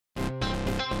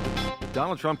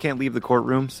Donald Trump can't leave the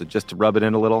courtroom, so just to rub it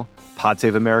in a little, Pod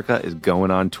Save America is going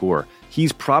on tour.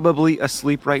 He's probably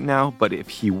asleep right now, but if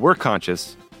he were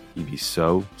conscious, he'd be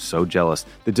so jealous.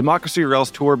 The Democracy or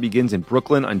Else tour begins in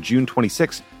Brooklyn on June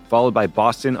 26th, followed by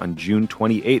Boston on June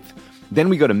 28th. Then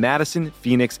we go to Madison,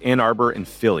 Phoenix, Ann Arbor, and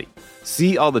Philly.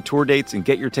 See all the tour dates and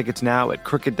get your tickets now at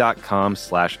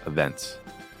crooked.com/events.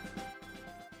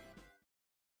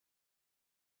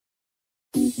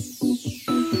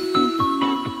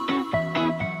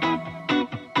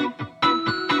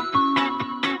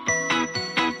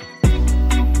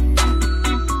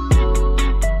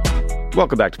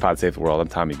 Welcome back to Pod Save the World. I'm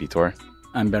Tommy Vitor.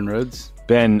 I'm Ben Rhodes.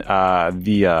 Ben, the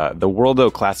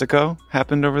Worldo Classico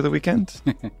happened over the weekend.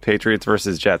 Patriots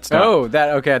versus Jets. No.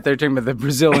 Okay. They're talking about the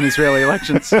Brazil and Israeli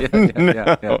elections.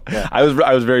 Yeah. I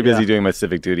was very busy doing my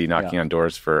civic duty, knocking on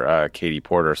doors for Katie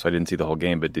Porter, so I didn't see the whole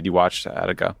game. But did you watch? How'd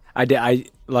it go? I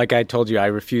did. Like I told you, I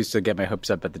refused to get my hopes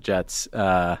up at the Jets.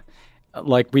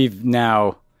 We've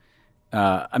now.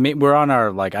 We're on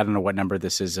our I don't know what number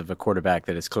this is of a quarterback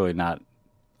that is clearly not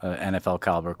NFL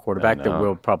caliber quarterback that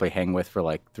we'll probably hang with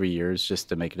for 3 years just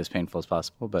to make it as painful as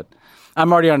possible. But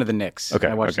I'm already onto the Knicks. Okay,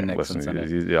 I watched the Knicks on Sunday.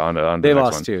 They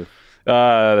lost too.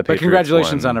 But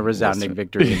congratulations on a resounding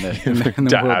victory in the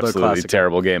World absolutely Classic.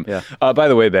 Terrible game. Yeah. By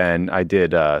the way, Ben, I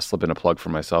did slip in a plug for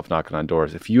myself knocking on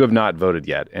doors. If you have not voted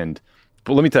yet,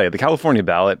 but let me tell you, the California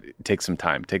ballot takes some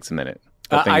time, takes a minute.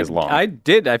 That thing is long. I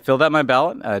did. I filled out my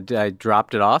ballot. I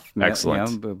dropped it off.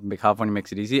 Excellent. California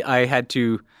makes it easy. I had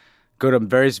to go to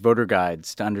various voter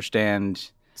guides to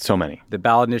understand so many the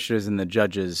ballot initiatives and the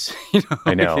judges.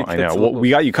 I know. Well,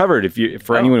 we got you covered.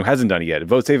 For anyone who hasn't done it yet,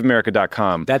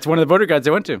 votesaveamerica.com. That's one of the voter guides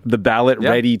I went to. The ballot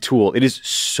ready tool. It is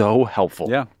so helpful.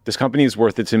 Yeah. This company is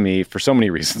worth it to me for so many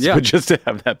reasons. Yeah. But just to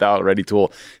have that ballot ready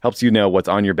tool helps you know what's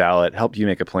on your ballot, help you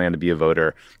make a plan to be a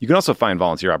voter. You can also find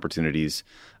volunteer opportunities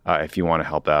if you want to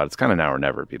help out. It's kind of now or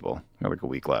never, people. You have a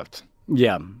week left.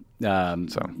 Yeah.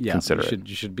 Consider it.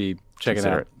 You should be checking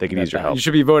out. They can use your help. You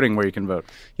should be voting where you can vote.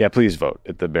 Yeah, please vote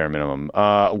at the bare minimum.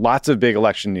 Lots of big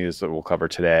election news that we'll cover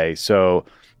today. So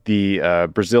the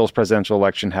Brazil's presidential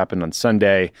election happened on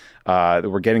Sunday.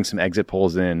 We're getting some exit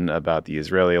polls in about the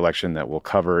Israeli election that we'll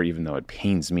cover, even though it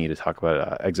pains me to talk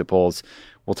about exit polls.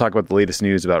 We'll talk about the latest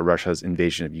news about Russia's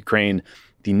invasion of Ukraine,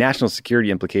 the national security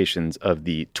implications of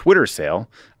the Twitter sale,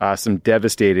 some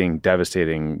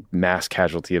devastating mass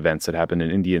casualty events that happened in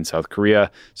India and South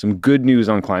Korea, some good news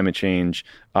on climate change,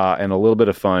 and a little bit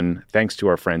of fun thanks to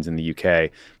our friends in the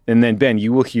UK. And then, Ben,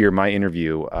 you will hear my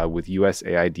interview with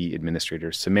USAID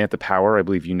Administrator Samantha Power. I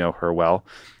believe you know her well.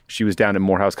 She was down at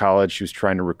Morehouse College. She was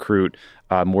trying to recruit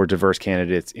more diverse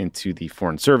candidates into the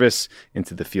Foreign Service,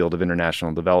 into the field of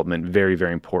international development. Very,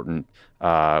 very important,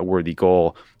 worthy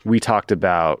goal. We talked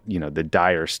about, the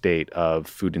dire state of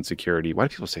food insecurity. Why do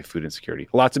people say food insecurity?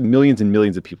 Millions and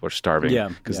millions of people are starving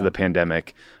because of the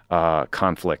pandemic,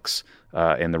 conflicts,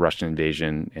 and the Russian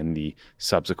invasion and the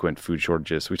subsequent food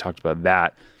shortages. So we talked about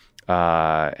that.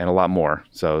 And a lot more.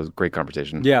 So it was a great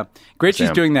conversation. Yeah. Great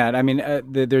she's doing that.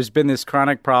 There's been this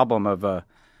chronic problem of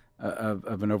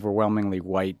an overwhelmingly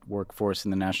white workforce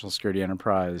in the national security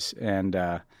enterprise. And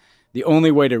the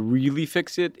only way to really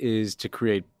fix it is to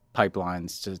create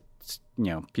pipelines to,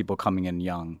 people coming in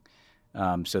young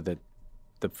so that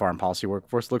the foreign policy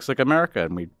workforce looks like America,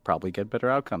 and we'd probably get better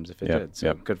outcomes if it did.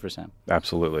 So good for Sam.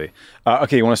 Absolutely.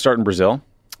 Okay, you want to start in Brazil?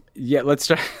 Yeah, let's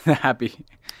start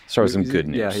Start with some good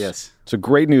news. Yeah, yes. So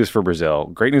great news for Brazil,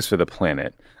 great news for the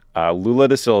planet. Lula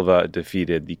da Silva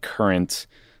defeated the current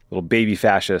little baby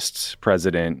fascist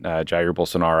president, Jair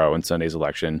Bolsonaro, in Sunday's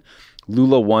election.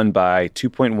 Lula won by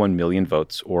 2.1 million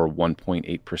votes, or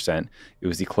 1.8%. It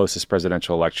was the closest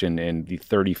presidential election in the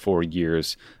 34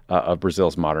 years of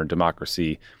Brazil's modern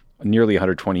democracy. Nearly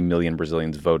 120 million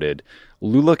Brazilians voted.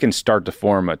 Lula can start to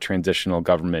form a transitional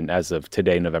government as of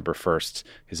today, November 1st.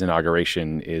 His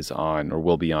inauguration is on, or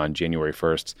will be on, January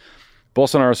 1st.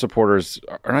 Bolsonaro supporters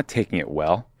are not taking it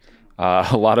well.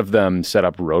 A lot of them set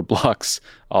up roadblocks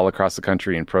all across the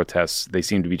country in protests. They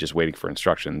seem to be just waiting for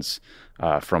instructions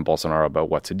from Bolsonaro about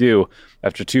what to do.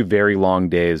 After 2 very long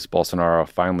days, Bolsonaro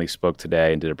finally spoke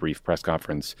today and did a brief press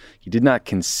conference. He did not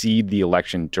concede the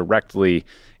election directly.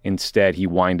 Instead, he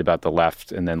whined about the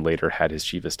left and then later had his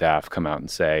chief of staff come out and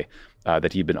say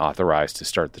that he'd been authorized to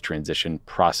start the transition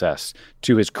process.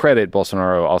 To his credit,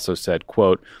 Bolsonaro also said,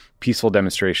 quote, "Peaceful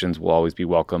demonstrations will always be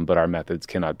welcome, but our methods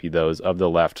cannot be those of the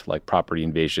left, like property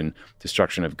invasion,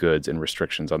 destruction of goods, and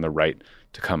restrictions on the right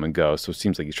to come and go." So it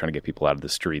seems like he's trying to get people out of the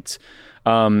streets.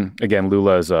 Again,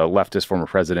 Lula is a leftist former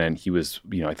president. He was,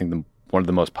 I think one of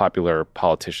the most popular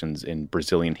politicians in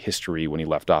Brazilian history when he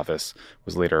left office,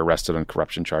 was later arrested on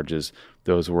corruption charges.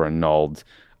 Those were annulled.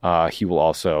 He will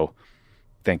also,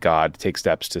 thank God, take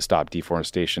steps to stop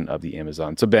deforestation of the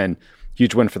Amazon. So, Ben,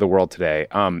 huge win for the world today.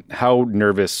 How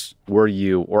nervous were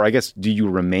you, or I guess do you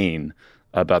remain,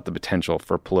 about the potential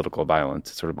for political violence?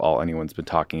 It's sort of all anyone's been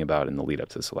talking about in the lead up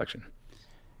to this election.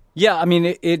 Yeah, I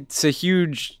mean, it's a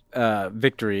huge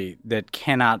victory that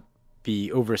cannot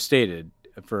be overstated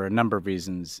for a number of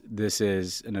reasons. This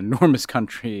is an enormous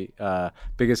country,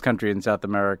 biggest country in South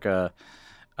America,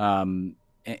 and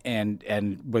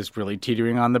was really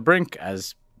teetering on the brink,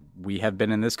 as we have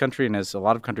been in this country and as a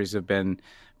lot of countries have been,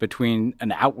 between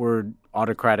an outward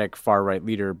autocratic far-right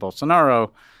leader,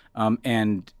 Bolsonaro,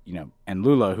 and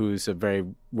Lula, who's a very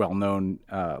well-known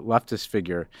leftist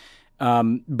figure.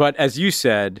 But as you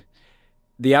said,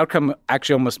 the outcome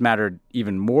actually almost mattered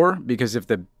even more, because if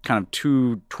the kind of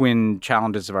two twin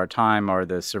challenges of our time are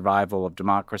the survival of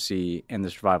democracy and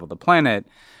the survival of the planet,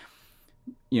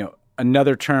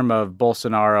 another term of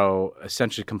Bolsonaro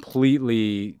essentially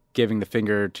completely giving the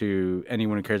finger to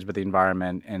anyone who cares about the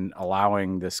environment and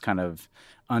allowing this kind of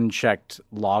unchecked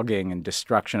logging and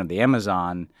destruction of the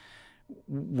Amazon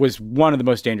was one of the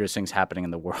most dangerous things happening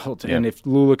in the world. Yeah. And if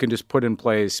Lula can just put in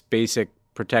place basic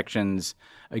protections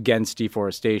against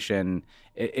deforestation,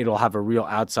 it'll have a real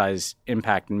outsized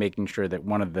impact in making sure that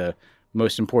one of the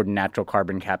most important natural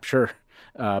carbon capture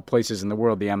places in the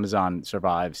world, the Amazon,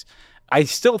 survives. I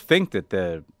still think that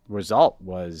the result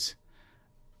was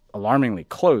alarmingly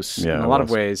close in a lot of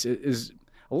ways. It is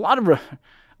a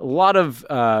lot of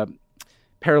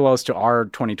parallels to our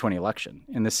 2020 election,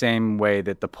 in the same way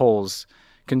that the polls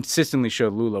consistently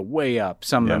showed Lula way up,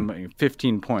 some of them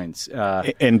 15 points.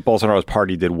 And Bolsonaro's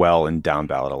party did well in down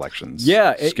ballot elections.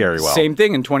 Scary well. Same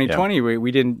thing in 2020. Yeah.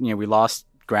 We didn't, we lost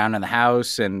ground in the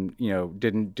House and,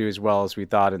 didn't do as well as we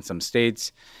thought in some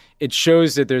states. It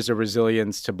shows that there's a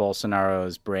resilience to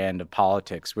Bolsonaro's brand of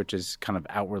politics, which is kind of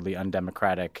outwardly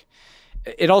undemocratic.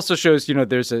 It also shows,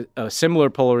 there's a similar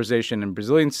polarization in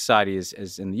Brazilian society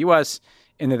as in the U.S.,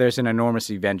 in that there's an enormous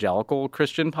evangelical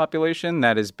Christian population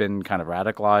that has been kind of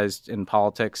radicalized in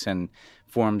politics and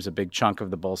forms a big chunk of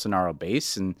the Bolsonaro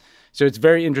base. And so it's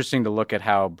very interesting to look at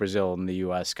how Brazil and the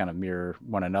U.S. kind of mirror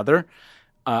one another.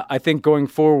 I think going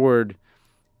forward,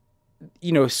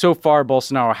 so far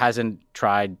Bolsonaro hasn't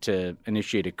tried to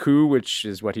initiate a coup, which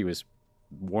is what he was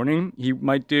warning he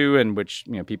might do, and which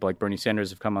people like Bernie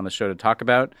Sanders have come on the show to talk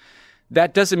about.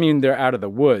 That doesn't mean they're out of the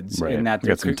woods. Right. In that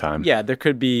got some time. Yeah, there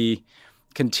could be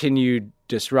continued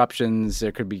disruptions.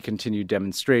 There could be continued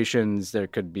demonstrations. There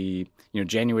could be,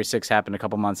 January 6th happened a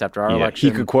couple months after our election.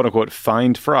 He could, quote unquote,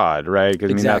 find fraud, right? Because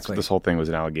exactly. That's what this whole thing was,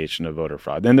 an allegation of voter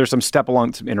fraud. Then there's some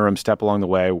interim step along the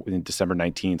way in December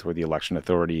 19th, where the election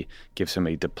authority gives him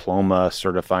a diploma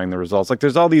certifying the results. Like,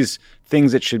 there's all these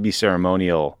things that should be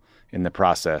ceremonial in the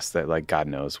process that, like, God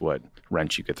knows what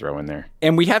wrench you could throw in there.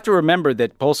 And we have to remember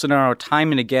that Bolsonaro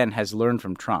time and again has learned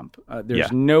from Trump.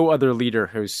 There's no other leader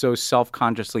who's so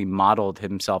self-consciously modeled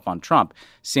himself on Trump.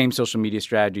 Same social media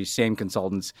strategies, same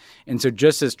consultants. And so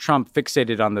just as Trump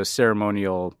fixated on those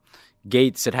ceremonial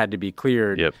gates that had to be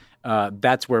cleared,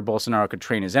 that's where Bolsonaro could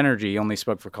train his energy. He only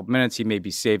spoke for a couple minutes. He may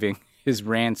be saving his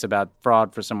rants about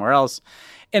fraud for somewhere else.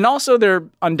 And also there are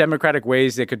undemocratic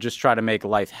ways they could just try to make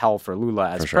life hell for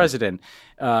Lula as president.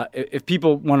 If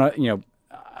people want to,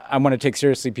 I want to take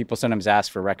seriously, people sometimes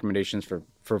ask for recommendations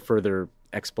for further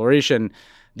exploration.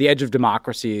 The Edge of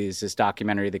Democracy is this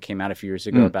documentary that came out a few years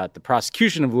ago about the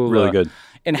prosecution of Lula. Really good.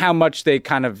 And how much they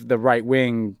the right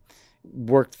wing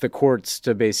worked the courts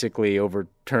to basically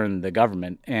overturn the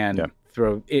government and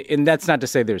and that's not to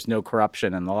say there's no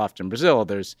corruption in the left in Brazil.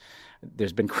 There's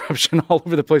been corruption all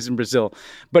over the place in Brazil.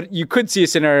 But you could see a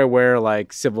scenario where,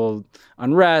 like, civil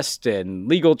unrest and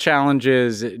legal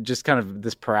challenges, just kind of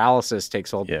this paralysis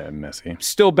takes hold. Yeah, messy.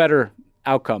 Still better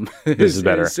outcome. This is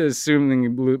better.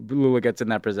 Assuming Lula gets in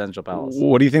that presidential palace.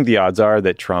 What do you think the odds are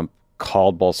that Trump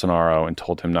called Bolsonaro and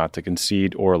told him not to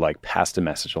concede, or like passed a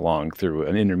message along through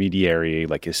an intermediary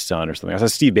like his son or something? I saw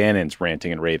Steve Bannon's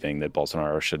ranting and raving that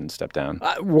Bolsonaro shouldn't step down.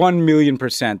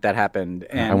 1,000,000% that happened.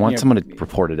 And, I want someone to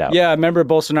report it out. Yeah, I remember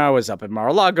Bolsonaro was up at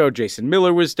Mar-a-Lago. Jason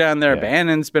Miller was down there. Yeah.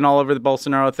 Bannon's been all over the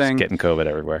Bolsonaro thing. He's getting COVID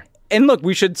everywhere. And look,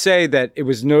 we should say that it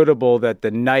was notable that the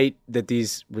night that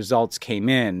these results came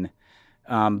in,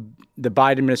 the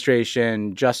Biden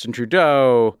administration, Justin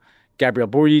Trudeau, Gabriel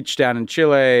Boric down in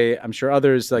Chile, I'm sure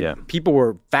others, people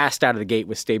were fast out of the gate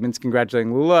with statements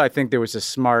congratulating Lula. I think there was a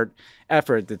smart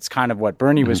effort. That's kind of what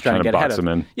Bernie was trying to get ahead of.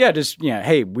 In. Yeah, just,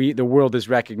 hey, the world is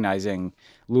recognizing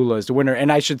Lula as the winner.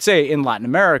 And I should say, in Latin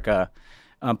America,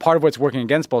 Part of what's working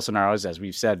against Bolsonaro is, as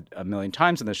we've said a million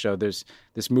times in the show, there's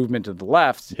this movement to the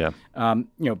left. Yeah.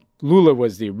 Lula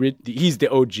was he's the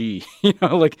OG.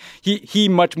 Like he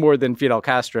much more than Fidel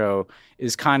Castro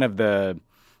is kind of the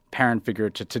parent figure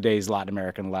to today's Latin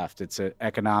American left. It's an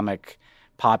economic,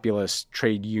 populist,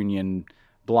 trade union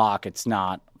bloc. It's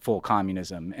not full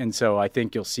communism. And so I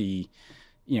think you'll see,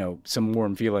 some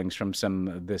warm feelings from some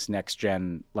of this next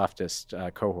gen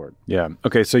leftist cohort. Yeah.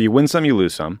 Okay. So you win some, you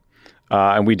lose some.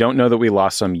 And we don't know that we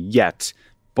lost some yet,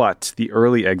 but the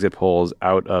early exit polls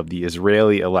out of the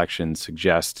Israeli election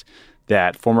suggest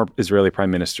that former Israeli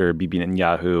Prime Minister Bibi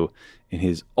Netanyahu and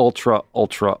his ultra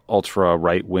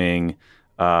right-wing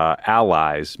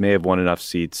allies may have won enough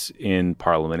seats in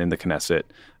parliament, in the Knesset,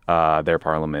 their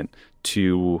parliament,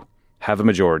 to have a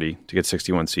majority, to get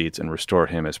 61 seats and restore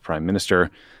him as prime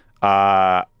minister.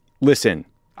 Listen,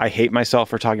 I hate myself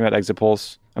for talking about exit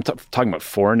polls. I'm talking about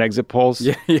foreign exit polls.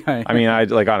 Yeah. I mean,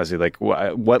 honestly,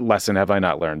 what lesson have I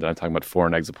not learned that I'm talking about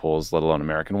foreign exit polls, let alone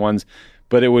American ones?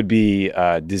 But it would be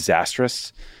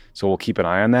disastrous. So we'll keep an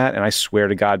eye on that. And I swear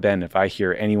to God, Ben, if I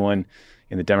hear anyone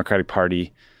in the Democratic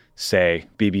Party say,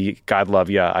 Bibi, God love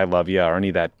ya, I love ya, or any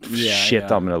of that shit,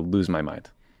 I'm going to lose my mind.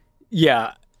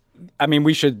 Yeah. I mean,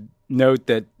 we should note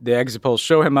that the exit polls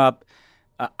show him up.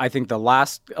 I think the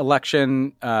last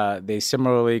election, they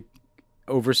similarly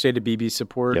overstated Bibi's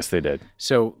support. Yes, they did.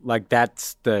 So,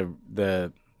 that's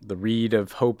the read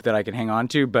of hope that I can hang on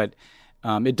to. But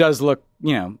it does look,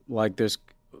 like there's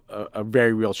a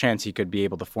very real chance he could be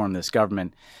able to form this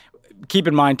government. Keep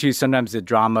in mind, too, sometimes the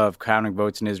drama of counting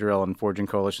votes in Israel and forging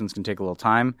coalitions can take a little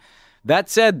time. That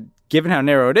said, given how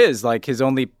narrow it is, his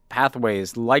only pathway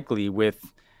is likely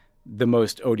with the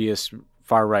most odious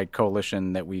far-right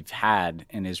coalition that we've had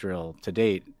in Israel to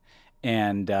date.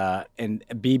 And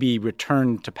Bibi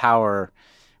returned to power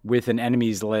with an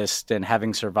enemies list and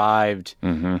having survived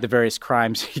the various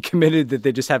crimes he committed that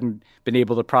they just haven't been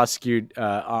able to prosecute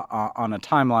on a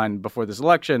timeline before this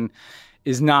election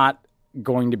is not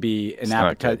going to be an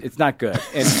appetite. It's not good.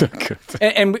 And, it's not good.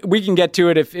 And we can get to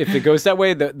it if it goes that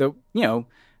way. The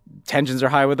tensions are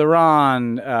high with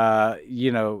Iran.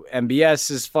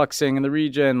 MBS is fluxing in the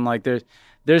region.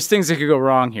 There's things that could go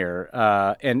wrong here.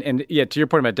 And to your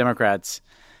point about Democrats,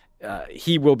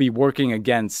 he will be working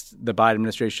against the Biden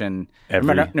administration no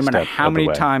matter how many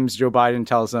times Joe Biden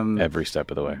tells him every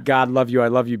step of the way. God love you, I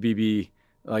love you, Bibi.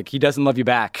 He doesn't love you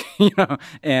back,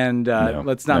 And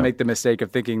let's not make the mistake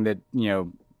of thinking that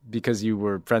because you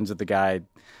were friends with the guy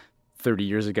 30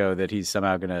 years ago that he's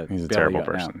somehow going to. He's a terrible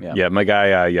person. Yeah, my guy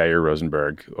Yair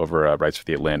Rosenberg over Writes for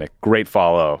the Atlantic. Great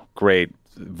follow. Great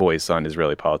voice on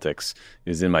Israeli politics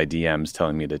is in my DMs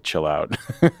telling me to chill out.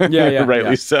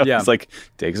 Rightly so. Yeah. It's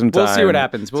take some time. We'll see what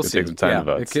happens. We'll see. Take some time to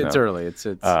vote. It's early. It's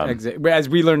as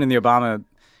we learned in the Obama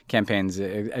campaigns,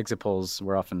 exit polls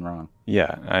were often wrong.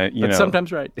 Yeah, but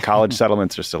sometimes right. College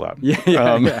settlements are still out.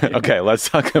 Okay, let's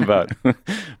talk about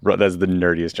that's the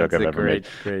nerdiest joke I've ever made.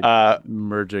 Great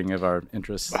merging of our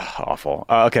interests. Awful.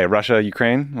 Okay, Russia,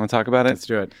 Ukraine. Want to talk about it? Let's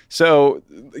do it. So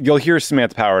you'll hear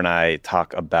Samantha Power and I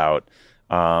talk about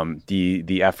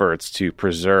the efforts to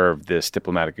preserve this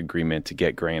diplomatic agreement to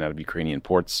get grain out of Ukrainian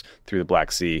ports through the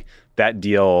Black Sea. That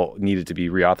deal needed to be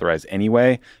reauthorized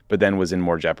anyway, but then was in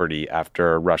more jeopardy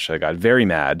after Russia got very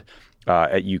mad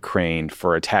at Ukraine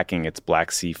for attacking its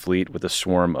Black Sea fleet with a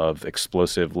swarm of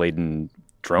explosive-laden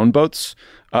drone boats.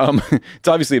 It's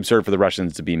obviously absurd for the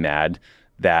Russians to be mad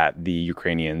that the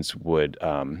Ukrainians would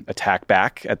attack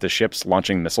back at the ships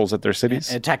launching missiles at their cities.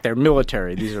 And attack their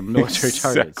military. These are military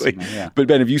targets. Exactly. Yeah. But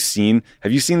Ben, have you seen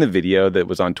the video that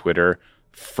was on Twitter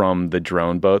from the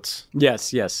drone boats?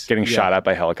 Yes. Getting shot at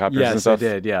by helicopters and stuff? Yes,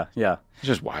 I did. Yeah. It's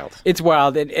just wild. It's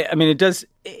wild.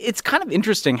 It's kind of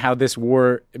interesting how this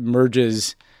war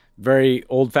merges very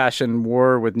old-fashioned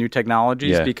war with new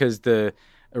technologies because the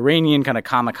Iranian kind of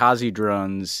kamikaze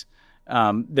drones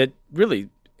that really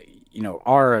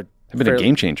are have been a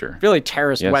game changer. Really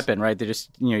terrorist weapon, right? They just,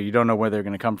 you don't know where they're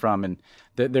going to come from, and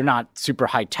they're not super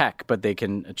high tech, but they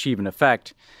can achieve an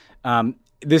effect.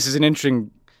 This is an interesting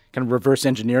kind of reverse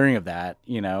engineering of that,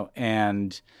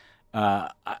 and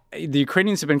the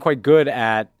Ukrainians have been quite good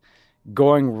at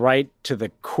going right to the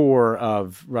core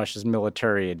of Russia's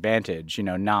military advantage,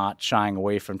 not shying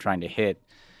away from trying to hit,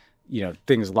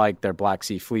 things like their Black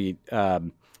Sea fleet,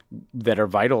 that are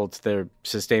vital to their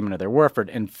sustainment of their warfare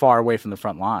and far away from the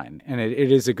front line. And it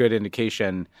is a good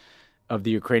indication of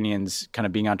the Ukrainians kind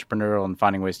of being entrepreneurial and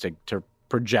finding ways to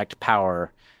project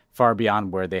power far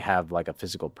beyond where they have a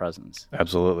physical presence.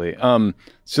 Absolutely.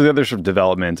 So the other sort of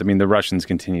developments, the Russians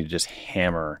continue to just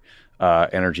hammer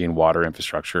energy and water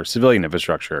infrastructure, civilian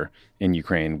infrastructure in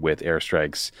Ukraine with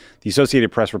airstrikes. The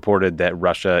Associated Press reported that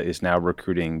Russia is now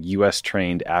recruiting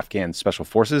U.S.-trained Afghan special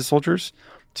forces soldiers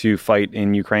to fight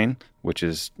in Ukraine, which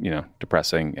is,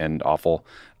 depressing and awful.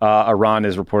 Iran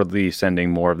is reportedly sending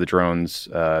more of the drones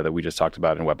that we just talked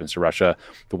about and weapons to Russia.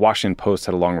 The Washington Post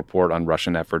had a long report on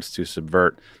Russian efforts to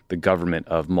subvert the government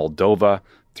of Moldova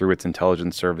through its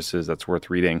intelligence services. That's worth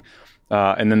reading.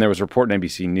 And then there was a report in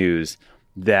NBC News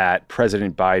that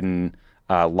President Biden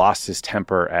lost his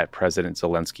temper at President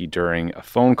Zelensky during a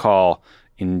phone call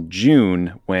in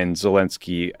June when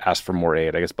Zelensky asked for more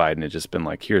aid. I guess Biden had just been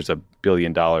like, here's $1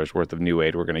 billion worth of new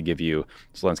aid we're going to give you.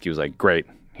 Zelensky was like, great,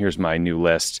 here's my new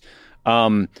list.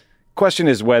 Question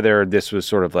is whether this was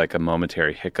sort of like a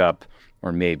momentary hiccup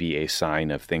or maybe a sign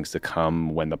of things to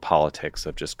come when the politics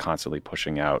of just constantly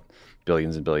pushing out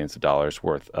billions and billions of dollars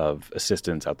worth of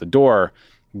assistance out the door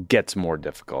gets more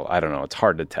difficult. I don't know. It's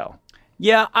hard to tell.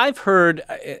 Yeah, I've heard,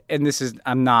 and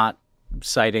I'm not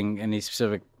citing any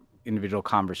specific individual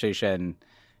conversation,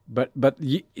 but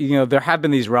there have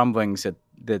been these rumblings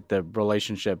that the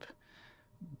relationship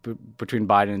between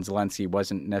Biden and Zelensky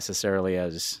wasn't necessarily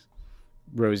as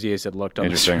rosy as it looked on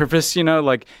the surface.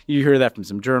 Like you hear that from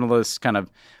some journalists, kind of,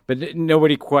 but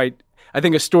nobody quite. I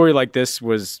think a story like this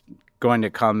was going to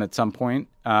come at some point.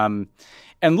 And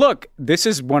look, this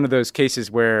is one of those cases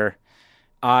where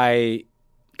I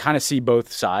kind of see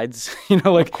both sides.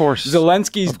 Of course.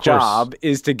 Zelensky's job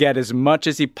is to get as much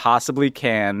as he possibly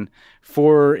can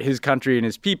for his country and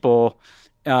his people.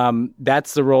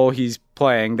 That's the role he's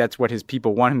playing. That's what his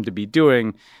people want him to be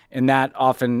doing. And that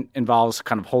often involves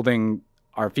kind of holding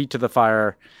our feet to the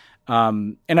fire.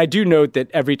 And I do note that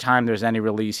every time there's any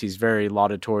release, he's very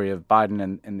laudatory of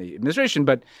Biden and the administration,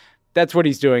 but that's what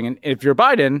he's doing. And if you're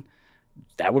Biden,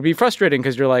 that would be frustrating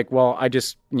because you're like, well, I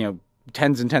just,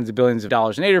 tens and tens of billions of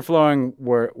dollars in aid are flowing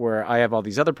where I have all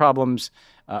these other problems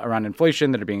around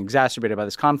inflation that are being exacerbated by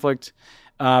this conflict.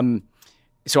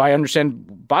 So I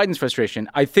understand Biden's frustration.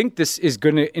 I think this is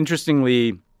going to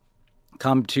interestingly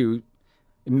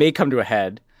may come to a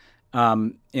head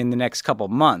in the next couple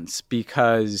of months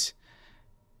because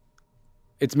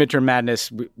it's midterm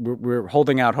madness. We're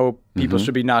holding out hope. People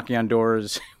should be knocking on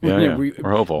doors. We're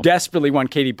hopeful. Desperately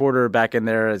want Katie Porter back in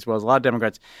there as well as a lot of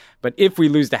Democrats. But if we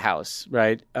lose the House,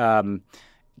 right, Kevin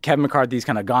McCarthy's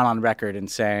kind of gone on record and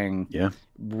saying,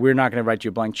 we're not going to write you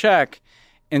a blank check.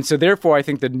 And so therefore, I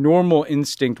think the normal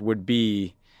instinct would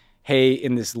be, hey,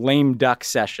 in this lame duck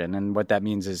session, and what that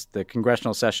means is the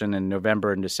congressional session in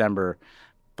November and December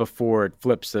before it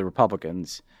flips the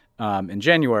Republicans in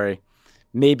January,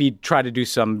 maybe try to do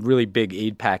some really big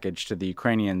aid package to the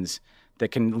Ukrainians that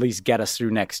can at least get us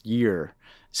through next year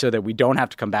so that we don't have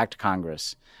to come back to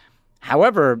Congress.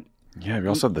 However... Yeah, we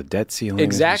also have the debt ceiling.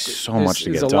 Exactly. There's so much to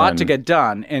get done. There's a lot to get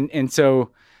done. And so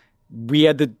we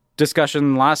had the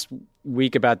discussion last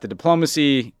week about the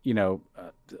diplomacy.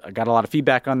 I got a lot of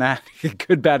feedback on that,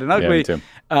 good, bad, and ugly. Yeah,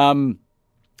 me too.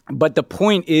 But the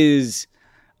point is,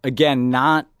 again,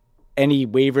 not any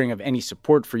wavering of any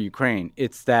support for Ukraine.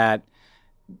 It's that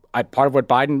part of what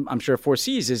Biden, I'm sure,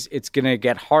 foresees is it's going to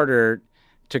get harder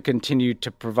to continue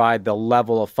to provide the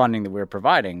level of funding that we're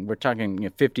providing. We're talking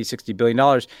 $50, $60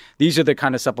 billion. These are the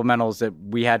kind of supplementals that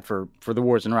we had for the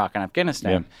wars in Iraq and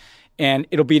Afghanistan. Yeah. And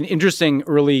it'll be an interesting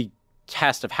early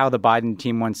test of how the Biden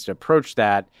team wants to approach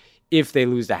that if they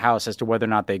lose the House as to whether or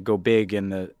not they go big in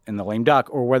the lame duck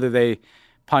or whether they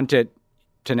punt it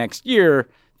to next year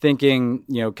thinking,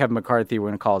 Kevin McCarthy, we're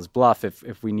going to call his bluff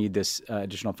if we need this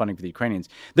additional funding for the Ukrainians.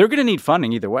 They're going to need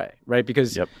funding either way, right?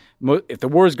 Because if the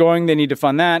war is going, they need to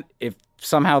fund that. If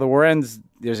somehow the war ends,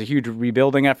 there's a huge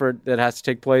rebuilding effort that has to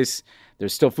take place.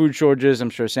 There's still food shortages.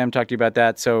 I'm sure Sam talked to you about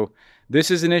that. So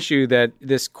this is an issue that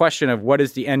this question of what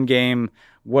is the end game,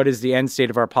 what is the end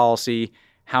state of our policy,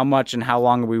 how much and how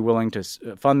long are we willing to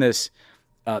fund this,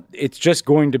 it's just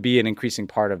going to be an increasing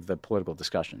part of the political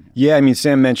discussion. Yeah, I mean,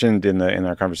 Sam mentioned in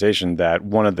our conversation that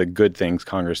one of the good things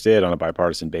Congress did on a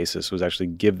bipartisan basis was actually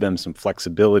give them some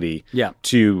flexibility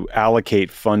to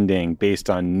allocate funding based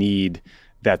on need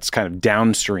that's kind of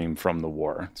downstream from the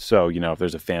war. So, if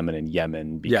there's a famine in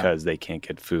Yemen because they can't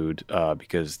get food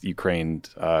because Ukraine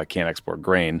can't export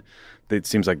grain, it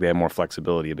seems like they have more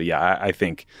flexibility. But I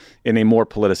think in a more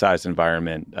politicized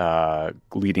environment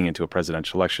leading into a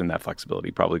presidential election, that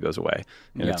flexibility probably goes away.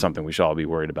 And it's something we should all be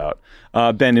worried about.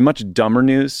 Ben, in much dumber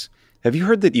news, have you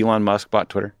heard that Elon Musk bought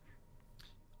Twitter?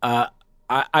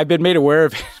 I've been made aware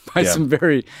of it by some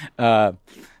very,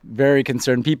 very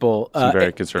concerned people. Some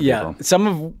very concerned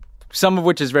people. Some of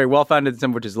which is very well-founded,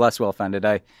 some of which is less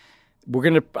well-founded.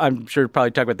 I'm sure,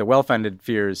 probably talk about the well-founded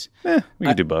fears. We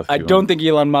can do both. I don't think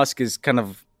Elon Musk is kind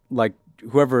of like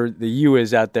whoever the you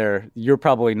is out there. You're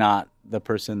probably not the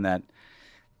person that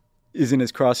is in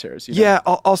his crosshairs. You know? Yeah.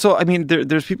 Also, I mean,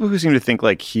 there's people who seem to think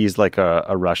like he's like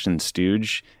a Russian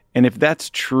stooge. And if that's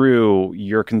true,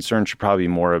 your concern should probably be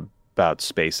more about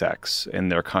SpaceX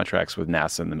and their contracts with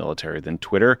NASA and the military than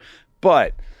Twitter.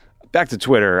 But back to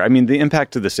Twitter, I mean, the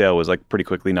impact of the sale was like pretty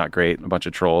quickly not great. A bunch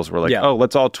of trolls were like, oh,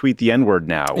 let's all tweet the N-word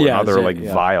now or other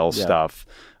vile stuff.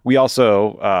 We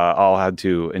also all had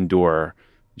to endure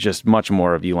just much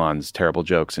more of Elon's terrible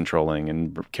jokes and trolling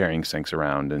and carrying sinks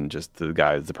around, and just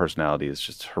the personality is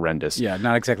just horrendous. Yeah,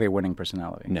 not exactly a winning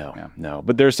personality. No.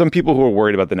 But there's some people who are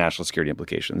worried about the national security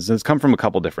implications. And it's come from a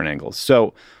couple different angles.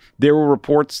 So there were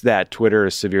reports that Twitter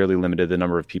has severely limited the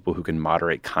number of people who can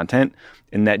moderate content,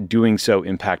 and that doing so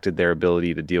impacted their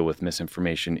ability to deal with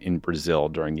misinformation in Brazil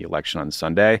during the election on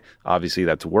Sunday. Obviously,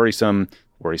 that's worrisome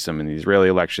in the Israeli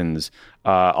elections.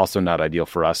 Also not ideal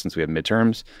for us since we have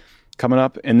midterms coming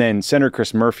up. And then Senator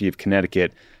Chris Murphy of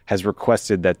Connecticut has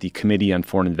requested that the Committee on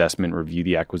Foreign Investment review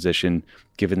the acquisition,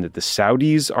 given that the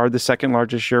Saudis are the second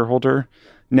largest shareholder.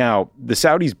 Now, the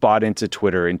Saudis bought into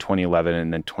Twitter in 2011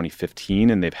 and then 2015,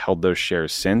 and they've held those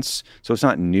shares since. So it's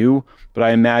not new, but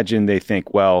I imagine they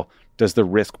think, well, does the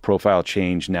risk profile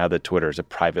change now that Twitter is a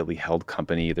privately held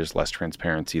company? There's less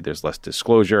transparency, there's less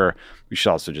disclosure. We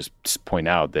should also just point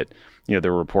out that,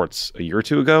 there were reports a year or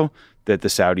two ago that the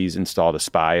Saudis installed a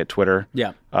spy at Twitter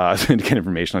to get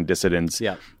information on dissidents.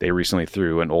 Yeah. They recently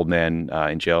threw an old man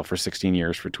in jail for 16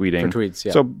 years for tweeting. For tweets,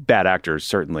 yeah. So bad actors,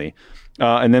 certainly.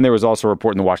 And then there was also a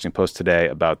report in the Washington Post today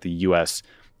about the U.S.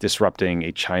 disrupting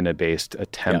a China-based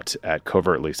attempt at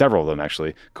several of them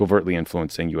actually, covertly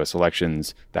influencing U.S.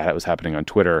 elections. That was happening on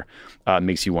Twitter.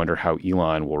 Makes you wonder how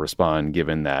Elon will respond,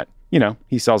 given that,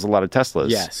 he sells a lot of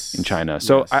Teslas in China.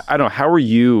 So I don't know. How are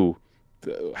you...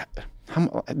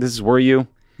 does this worry you?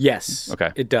 Yes.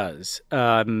 Okay. It does.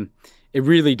 It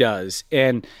really does.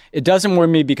 And it doesn't worry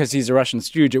me because he's a Russian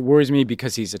stooge. It worries me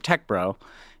because he's a tech bro.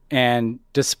 And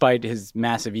despite his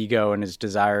massive ego and his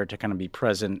desire to kind of be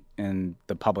present in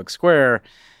the public square,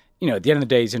 at the end of the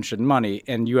day, he's interested in money.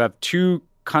 And you have two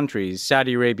countries,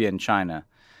 Saudi Arabia and China,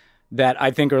 that I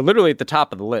think are literally at the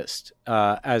top of the list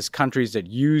as countries that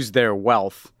use their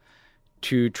wealth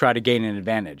to try to gain an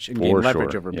advantage and gain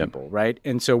leverage over people, right?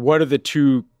 And so what are the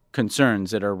two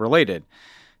concerns that are related?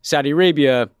 Saudi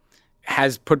Arabia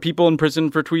has put people in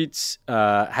prison for tweets,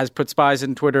 has put spies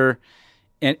in Twitter,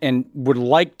 and would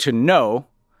like to know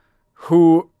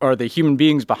who are the human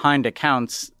beings behind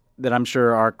accounts that I'm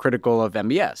sure are critical of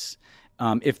MBS.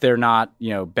 If they're not,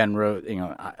 Ben Rose,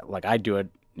 like I do it,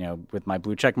 with my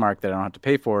blue check mark that I don't have to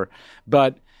pay for.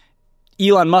 But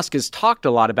Elon Musk has talked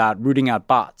a lot about rooting out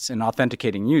bots and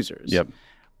authenticating users. Yep.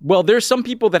 Well, there's some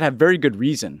people that have very good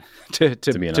reason to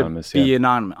be anonymous,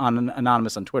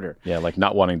 anonymous on Twitter. Yeah, like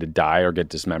not wanting to die or get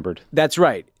dismembered. That's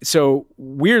right. So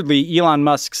weirdly, Elon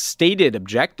Musk's stated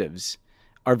objectives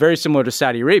are very similar to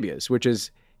Saudi Arabia's, which is,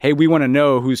 hey, we want to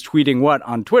know who's tweeting what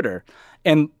on Twitter.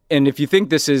 And if you think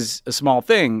this is a small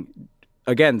thing,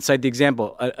 again, cite the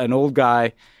example, an old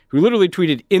guy who literally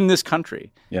tweeted in this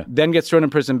country, then gets thrown in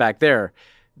prison back there.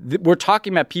 We're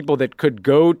talking about people that could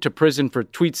go to prison for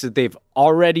tweets that they've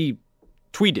already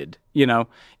tweeted.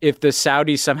 If the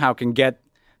Saudis somehow can get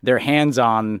their hands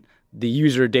on the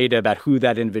user data about who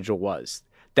that individual was,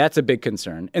 that's a big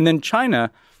concern. And then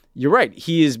China, you're right,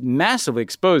 he is massively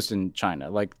exposed in China.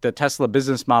 Like the Tesla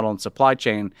business model and supply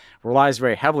chain relies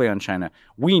very heavily on China.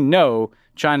 We know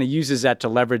China uses that to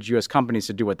leverage U.S. companies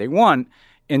to do what they want.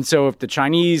 And so if the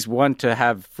Chinese want to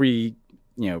have free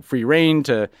reign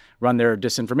to run their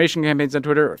disinformation campaigns on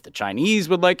Twitter, or if the Chinese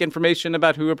would like information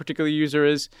about who a particular user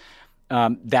is,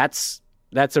 that's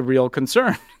a real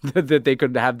concern that they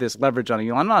could have this leverage on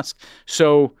Elon Musk.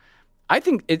 So I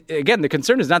think, again, the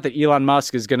concern is not that Elon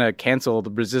Musk is going to cancel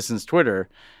the resistance Twitter.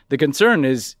 The concern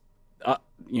is,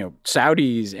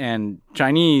 Saudis and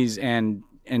Chinese and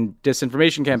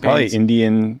disinformation campaigns. Probably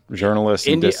Indian journalists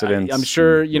and dissidents. I'm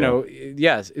sure,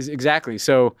 yes, exactly.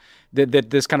 So that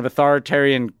this kind of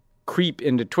authoritarian creep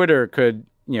into Twitter could,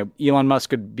 Elon Musk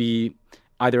could be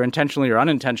either intentionally or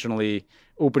unintentionally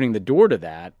opening the door to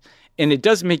that. And it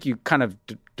does make you kind of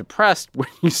depressed when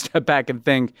you step back and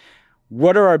think,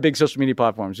 what are our big social media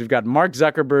platforms? We've got Mark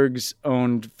Zuckerberg's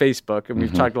owned Facebook, and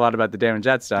we've talked a lot about the damage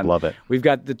that's done. Love it. We've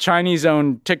got the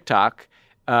Chinese-owned TikTok,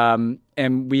 and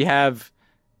we have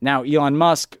now Elon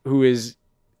Musk, who is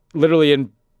literally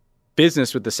in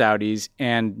business with the Saudis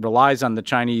and relies on the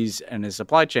Chinese and his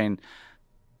supply chain.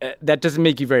 that doesn't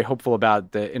make you very hopeful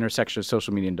about the intersection of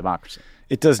social media and democracy.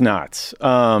 It does not.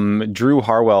 Drew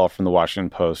Harwell from the Washington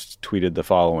Post tweeted the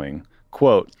following,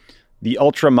 quote, "The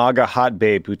ultra-MAGA hot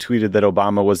babe who tweeted that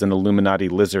Obama was an Illuminati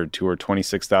lizard to her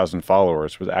 26,000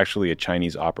 followers was actually a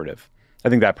Chinese operative." I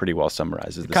think that pretty well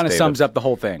summarizes the kind of sums up the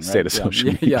whole thing. State of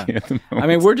social media. Yeah. I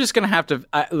mean, we're just going to have to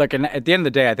look. And at the end of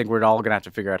the day, I think we're all going to have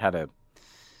to figure out how to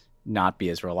not be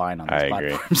as reliant on these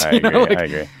platforms. I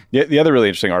agree. The other really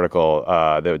interesting article,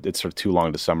 it's sort of too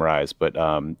long to summarize, but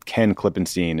Ken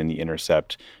Klippenstein in The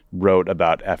Intercept wrote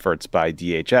about efforts by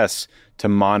DHS to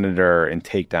monitor and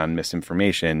take down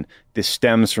misinformation. This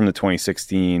stems from the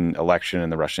 2016 election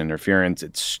and the Russian interference.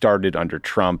 It started under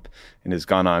Trump and has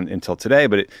gone on until today,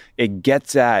 but it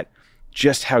gets at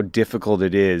just how difficult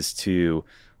it is to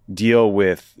deal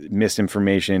with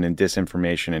misinformation and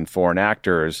disinformation in foreign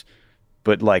actors,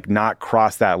 but like not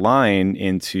cross that line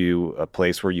into a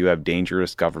place where you have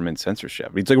dangerous government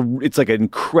censorship. It's like an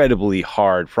incredibly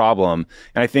hard problem.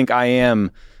 And I think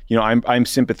I'm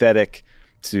sympathetic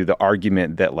to the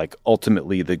argument that like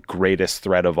ultimately the greatest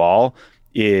threat of all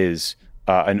is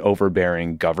an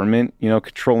overbearing government,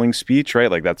 controlling speech,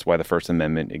 right? Like that's why the First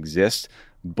Amendment exists.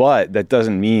 But that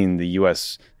doesn't mean the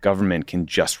U.S. government can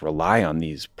just rely on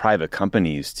these private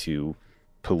companies to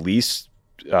police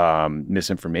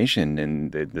misinformation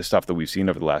and the stuff that we've seen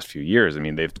over the last few years. I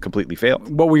mean, they've completely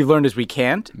failed. What we've learned is we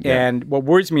can't. Yeah. And what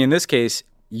worries me in this case,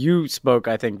 you spoke,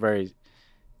 I think, very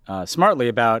smartly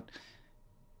about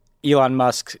Elon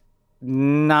Musk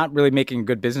not really making a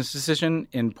good business decision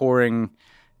in pouring,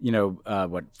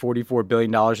 $44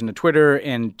 billion into Twitter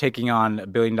and taking on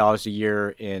 $1 billion a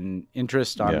year in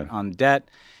interest on debt.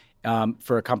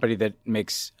 For a company that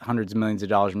makes hundreds of millions of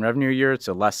dollars in revenue a year,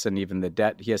 so less than even the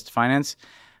debt he has to finance,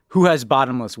 who has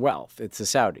bottomless wealth? It's the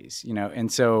Saudis,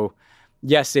 And so,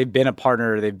 yes, they've been a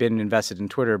partner, they've been invested in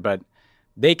Twitter, but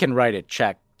they can write a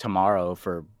check tomorrow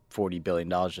for $40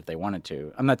 billion if they wanted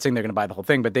to. I'm not saying they're going to buy the whole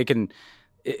thing, but they can.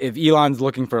 If Elon's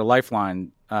looking for a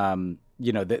lifeline,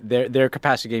 their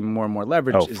capacity to gain more and more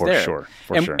leverage is there.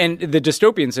 For sure. And the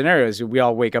dystopian scenario is we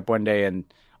all wake up one day and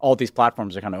all these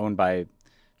platforms are kind of owned by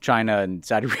China and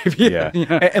Saudi Arabia.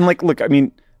 Yeah. And look, I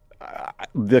mean,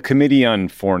 the Committee on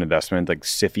Foreign Investment, like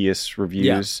CFIUS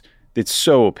reviews, it's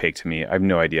so opaque to me. I have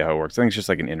no idea how it works. I think it's just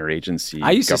like an interagency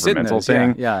governmental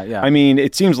thing. Yeah. I mean,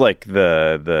 it seems like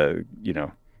the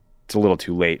it's a little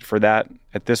too late for that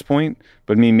at this point.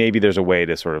 But I mean, maybe there's a way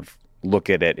to sort of look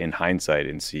at it in hindsight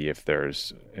and see if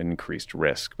there's an increased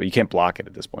risk. But you can't block it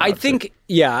at this point. I think,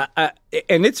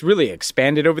 and it's really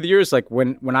expanded over the years. Like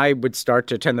when I would start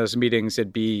to attend those meetings,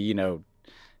 it'd be,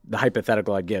 the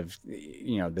hypothetical I'd give,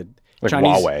 the like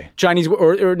Chinese,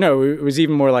 or no, it was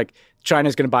even more like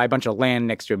China's going to buy a bunch of land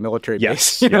next to a military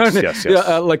base. Yes.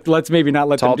 Like, let's maybe not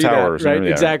let Tall them do towers, that, right?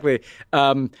 Yeah. Exactly.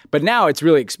 But now it's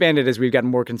really expanded as we've gotten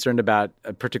more concerned about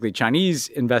particularly Chinese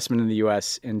investment in the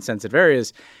U.S. in sensitive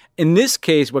areas. In this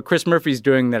case, what Chris Murphy's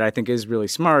doing that I think is really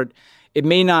smart, it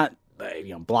may not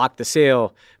block the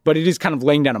sale, but it is kind of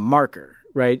laying down a marker,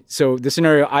 right? So the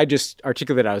scenario I just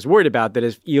articulated I was worried about, that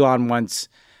if Elon wants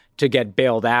to get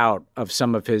bailed out of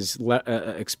some of his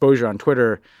exposure on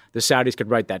Twitter, the Saudis could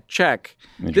write that check.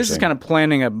 This is kind of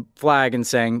planting a flag and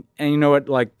saying, and you know what,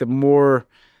 like the more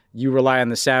you rely on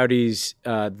the Saudis,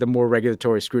 the more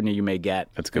regulatory scrutiny you may get.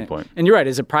 That's a good point. And you're right,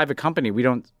 as a private company, we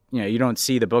don't, you don't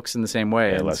see the books in the same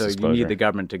way. And so exposure. You need the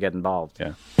government to get involved.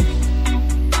 Yeah.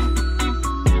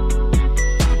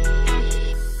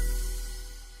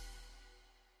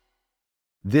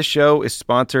 This show is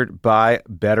sponsored by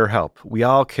BetterHelp. We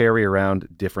all carry around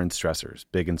different stressors,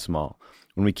 big and small.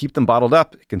 When we keep them bottled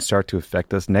up, it can start to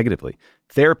affect us negatively.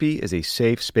 Therapy is a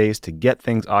safe space to get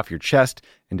things off your chest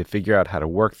and to figure out how to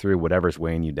work through whatever's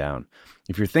weighing you down.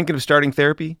 If you're thinking of starting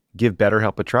therapy, give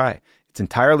BetterHelp a try. It's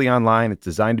entirely online. It's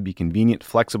designed to be convenient,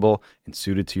 flexible, and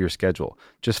suited to your schedule.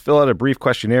 Just fill out a brief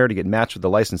questionnaire to get matched with a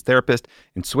licensed therapist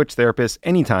and switch therapists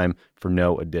anytime for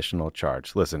no additional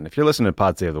charge. Listen, if you're listening to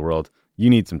Pod Save the World, you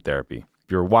need some therapy.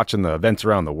 If you're watching the events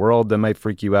around the world that might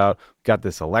freak you out, got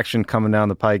this election coming down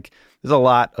the pike, there's a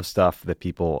lot of stuff that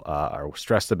people are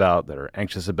stressed about, that are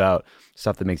anxious about,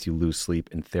 stuff that makes you lose sleep,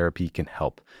 and therapy can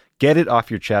help. Get it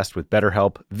off your chest with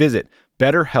BetterHelp. Visit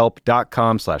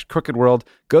BetterHelp.com/crookedworld.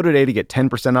 Go today to get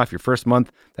 10% off your first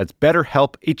month. That's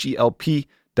BetterHelp,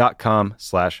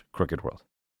 HELP.com/crookedworld.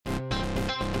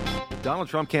 Donald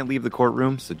Trump can't leave the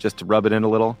courtroom, so just to rub it in a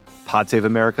little, Pod Save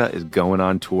America is going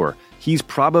on tour. He's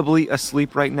probably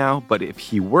asleep right now, but if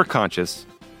he were conscious,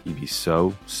 he'd be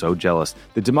so jealous.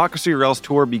 The Democracy or Else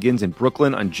tour begins in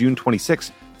Brooklyn on June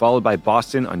 26th, followed by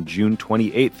Boston on June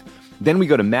 28th. Then we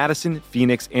go to Madison,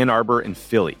 Phoenix, Ann Arbor, and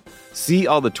Philly. See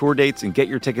all the tour dates and get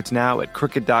your tickets now at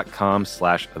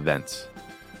crooked.com/events.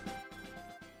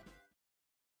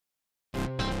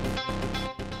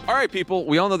 All right, people,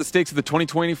 we all know the stakes of the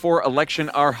 2024 election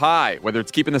are high, whether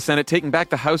it's keeping the Senate, taking back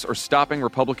the House, or stopping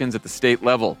Republicans at the state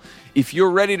level. If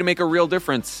you're ready to make a real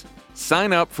difference,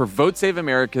 sign up for Vote Save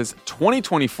America's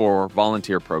 2024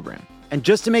 volunteer program. And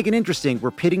just to make it interesting,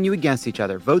 we're pitting you against each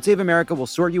other. Vote Save America will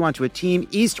sort you onto a team,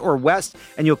 East or West,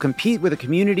 and you'll compete with a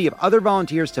community of other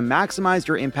volunteers to maximize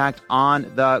your impact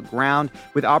on the ground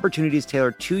with opportunities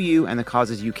tailored to you and the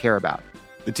causes you care about.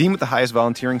 The team with the highest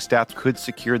volunteering stats could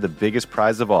secure the biggest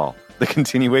prize of all, the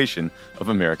continuation of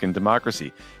American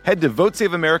democracy. Head to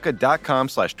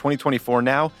votesaveamerica.com/2024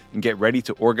 now and get ready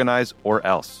to organize or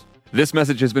else. This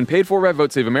message has been paid for by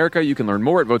Vote Save America. You can learn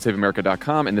more at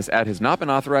votesaveamerica.com, and this ad has not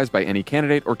been authorized by any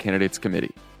candidate or candidates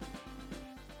committee.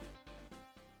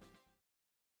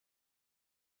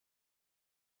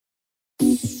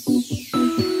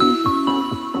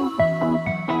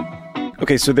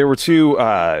 Okay, so there were two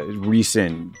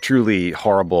recent, truly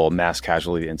horrible mass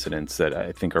casualty incidents that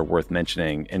I think are worth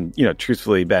mentioning. And,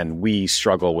 truthfully, Ben, we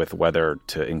struggle with whether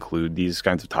to include these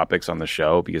kinds of topics on the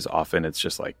show because often it's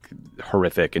just like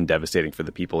horrific and devastating for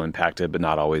the people impacted, but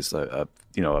not always a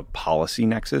policy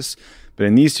nexus. But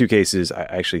in these two cases, I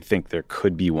actually think there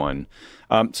could be one.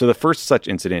 So the first such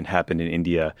incident happened in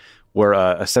India, where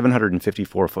a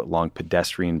 754-foot-long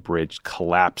pedestrian bridge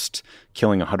collapsed,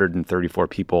 killing 134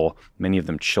 people, many of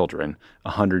them children.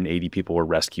 180 people were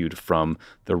rescued from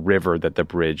the river that the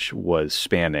bridge was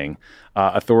spanning.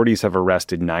 Authorities have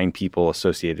arrested 9 people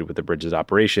associated with the bridge's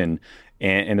operation.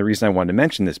 And the reason I wanted to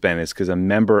mention this, Ben, is because a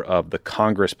member of the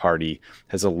Congress Party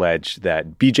has alleged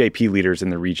that BJP leaders in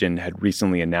the region had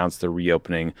recently announced the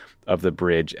reopening of the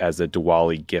bridge as a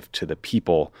Diwali gift to the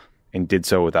people, and did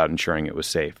so without ensuring it was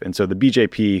safe. And so the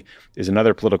BJP is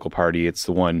another political party. It's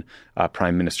the one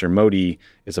Prime Minister Modi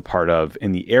is a part of.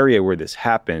 In the area where this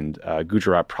happened,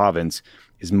 Gujarat province,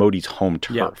 is Modi's home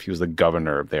turf. Yeah. He was the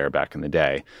governor of there back in the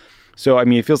day. So,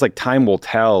 it feels like time will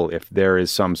tell if there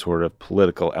is some sort of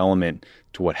political element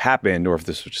to what happened, or if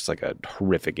this was just like a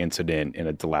horrific incident in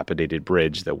a dilapidated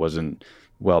bridge that wasn't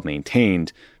well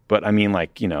maintained. But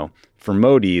for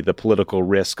Modi, the political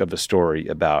risk of the story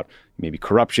about maybe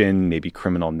corruption, maybe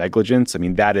criminal negligence,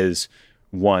 that is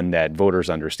one that voters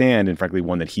understand, and frankly,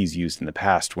 one that he's used in the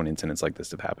past when incidents like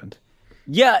this have happened.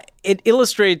 Yeah, it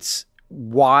illustrates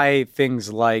why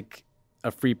things like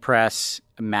a free press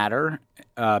matter,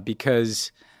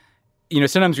 because,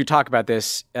 sometimes we talk about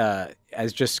this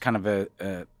as just kind of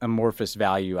a amorphous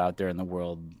value out there in the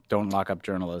world. Don't lock up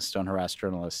journalists, don't harass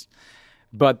journalists.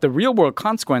 But the real world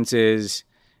consequence is,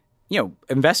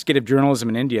 investigative journalism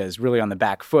in India is really on the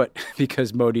back foot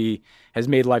because Modi has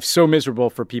made life so miserable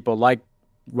for people like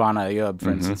Rana Ayub, for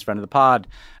instance, friend of the pod,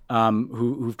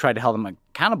 who've tried to hold him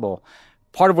accountable.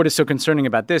 Part of what is so concerning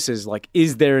about this is,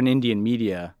 is there an Indian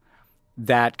media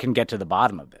that can get to the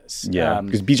bottom of this? Yeah,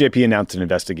 because BJP announced an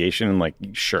investigation,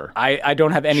 and sure. I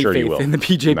don't have any faith in the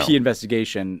BJP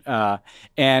investigation.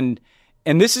 And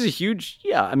this is a huge,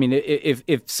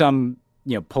 if some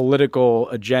political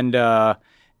agenda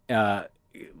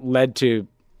led to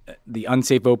the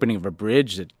unsafe opening of a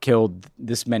bridge that killed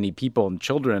this many people and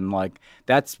children,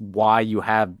 that's why you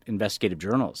have investigative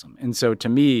journalism. And so to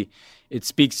me, it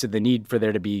speaks to the need for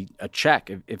there to be a check.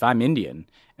 If I'm Indian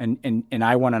and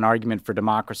I want an argument for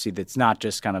democracy that's not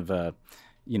just kind of a,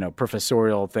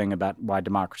 professorial thing about why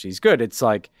democracy is good. It's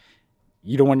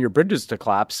you don't want your bridges to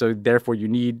collapse, so therefore you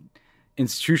need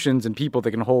institutions and people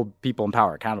that can hold people in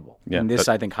power accountable. Yeah, and this,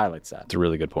 I think, highlights that. It's a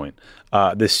really good point.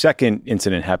 The second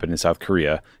incident happened in South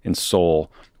Korea, in Seoul,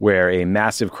 where a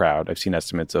massive crowd, I've seen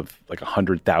estimates of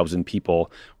 100,000 people,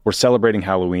 were celebrating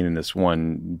Halloween in this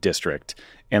one district.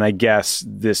 And I guess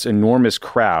this enormous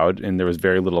crowd, and there was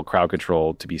very little crowd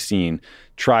control to be seen,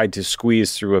 tried to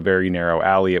squeeze through a very narrow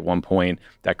alley at one point.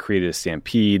 That created a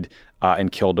stampede.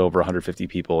 And killed over 150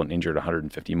 people and injured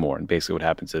 150 more. And basically what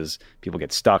happens is people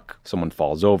get stuck, someone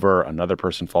falls over, another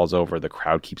person falls over, the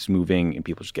crowd keeps moving, and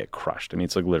people just get crushed.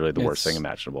 It's literally the worst thing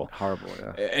imaginable. Horrible,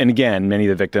 yeah. And again, many of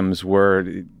the victims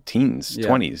were teens,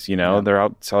 20s, they're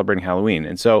out celebrating Halloween.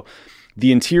 And so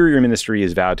the Interior Ministry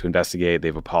has vowed to investigate.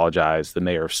 They've apologized. The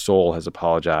mayor of Seoul has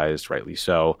apologized, rightly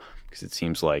so, because it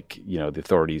seems like, the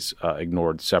authorities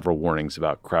ignored several warnings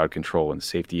about crowd control and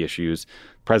safety issues.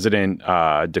 President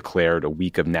declared a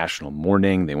week of national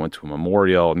mourning. They went to a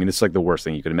memorial. It's the worst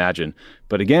thing you could imagine.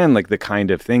 But again, the kind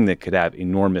of thing that could have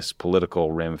enormous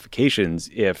political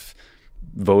ramifications if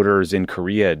voters in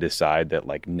Korea decide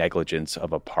that negligence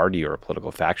of a party or a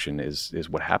political faction is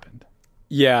what happened.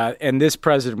 Yeah, and this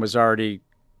president was already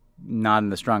not in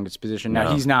the strongest position.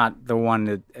 Now, he's not the one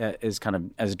that is kind of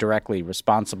as directly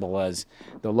responsible as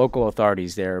the local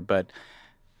authorities there, but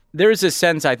there's a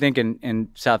sense, I think, in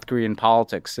South Korean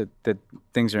politics that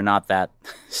things are not that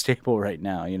stable right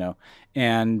now,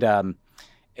 And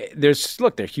there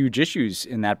are huge issues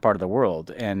in that part of the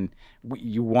world, and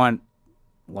you want,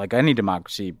 like any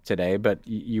democracy today, but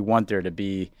you want there to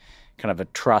be kind of a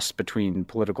trust between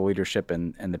political leadership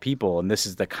and the people, and this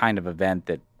is the kind of event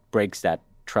that breaks that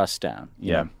trust down.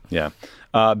 Yeah.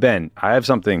 Ben, I have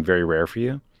something very rare for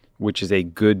you, which is a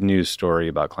good news story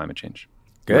about climate change.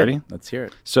 Good. Ready? Let's hear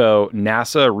it. So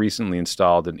NASA recently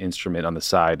installed an instrument on the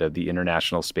side of the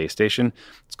International Space Station.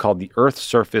 It's called the Earth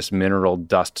Surface Mineral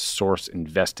Dust Source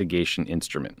Investigation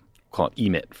Instrument. We'll call it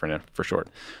EMIT for short.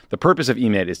 The purpose of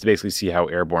EMIT is to basically see how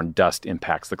airborne dust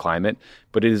impacts the climate,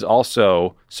 but it is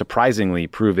also surprisingly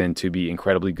proven to be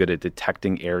incredibly good at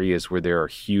detecting areas where there are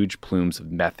huge plumes of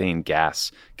methane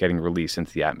gas getting released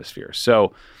into the atmosphere.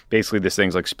 So basically this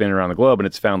thing's like spinning around the globe, and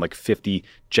it's found like 50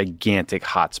 gigantic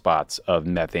hotspots of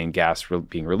methane gas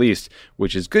being released,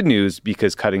 which is good news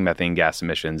because cutting methane gas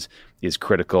emissions is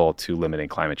critical to limiting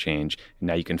climate change. And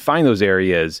now you can find those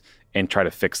areas and try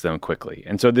to fix them quickly.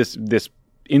 And so this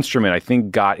instrument, I think,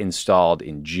 got installed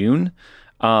in June,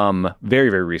 very,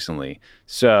 very recently.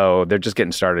 So they're just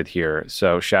getting started here.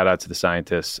 So shout out to the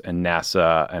scientists and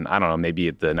NASA, and I don't know, maybe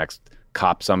at the next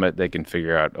COP summit, they can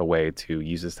figure out a way to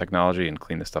use this technology and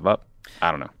clean this stuff up. I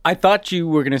don't know. I thought you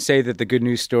were going to say that the good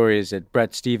news story is that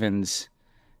Brett Stevens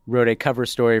wrote a cover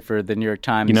story for the New York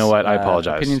Times. You know what? I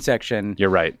apologize. Opinion section. You're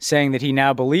right. Saying that he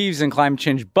now believes in climate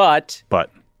change, but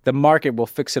the market will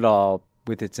fix it all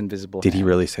with its invisible Did hand. he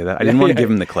really say that? I didn't want to give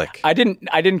him the click. I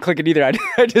didn't click it either.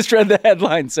 I just read the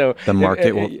headline. So the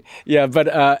market will. Yeah,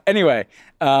 but anyway,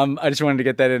 I just wanted to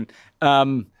get that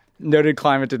in. Noted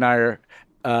climate denier.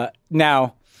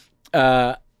 Now,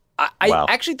 I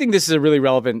actually think this is a really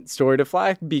relevant story to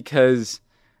flag because,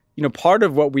 part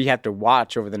of what we have to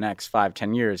watch over the next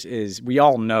 5-10 years is we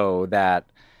all know that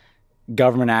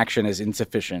government action is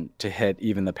insufficient to hit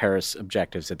even the Paris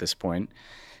objectives at this point.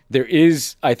 There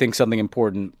is, I think, something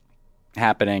important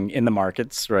happening in the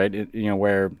markets, right?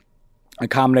 Where a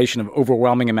combination of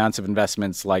overwhelming amounts of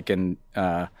investments, like in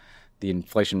the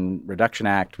Inflation Reduction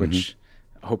Act, which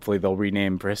hopefully they'll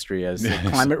rename for history as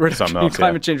the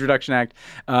Climate Change Reduction Act,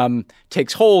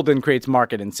 takes hold and creates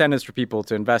market incentives for people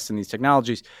to invest in these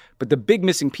technologies. But the big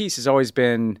missing piece has always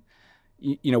been,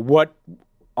 what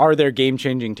are there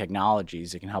game-changing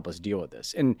technologies that can help us deal with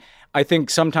this? And I think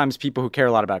sometimes people who care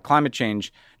a lot about climate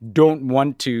change don't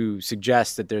want to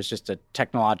suggest that there's just a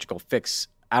technological fix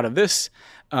out of this,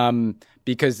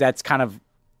 because that's kind of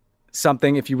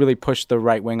something, if you really push the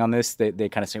right wing on this, they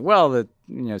kind of say, well,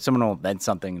 someone will invent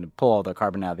something and pull all the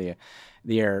carbon out of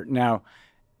the air. Now,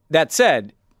 that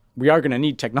said, we are going to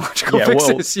need technological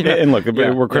fixes. And look,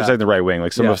 we're criticizing the right wing.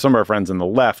 Like some of our friends on the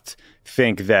left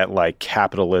think that like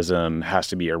capitalism has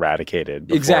to be eradicated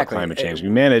before climate change can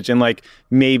be managed. And like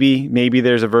maybe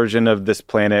there's a version of this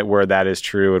planet where that is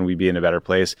true and we'd be in a better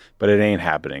place, but it ain't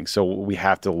happening. So we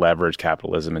have to leverage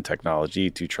capitalism and technology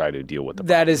to try to deal with the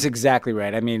problem. That is exactly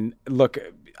right. I mean, look,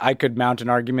 I could mount an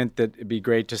argument that it'd be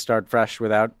great to start fresh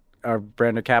without our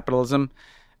brand of capitalism.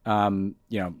 I'm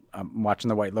watching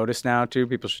The White Lotus now too.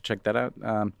 People should check that out.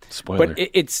 Spoiler. But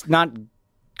it's not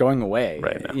going away,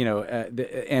 right now.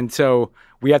 And so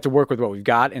we have to work with what we've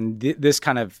got. And this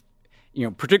kind of,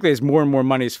 particularly as more and more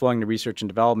money is flowing to research and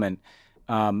development,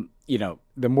 the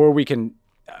more we can.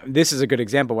 This is a good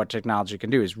example of what technology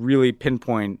can do: is really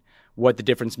pinpoint what the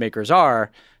difference makers are,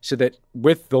 so that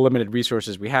with the limited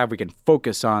resources we have, we can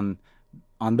focus on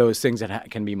those things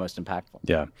that can be most impactful.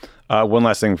 Yeah. One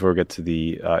last thing before we get to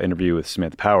the interview with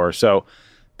Samantha Power. So,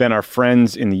 Ben, our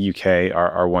friends in the UK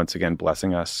are once again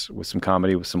blessing us with some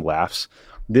comedy, with some laughs.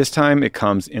 This time it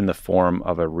comes in the form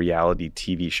of a reality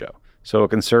TV show. So a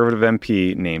conservative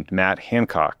MP named Matt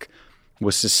Hancock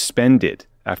was suspended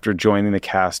after joining the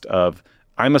cast of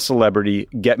I'm a Celebrity,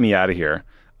 Get Me Out of Here,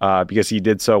 because he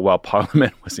did so while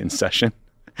Parliament was in session.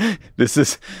 This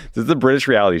is a British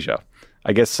reality show.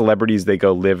 I guess celebrities, they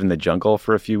go live in the jungle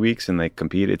for a few weeks and they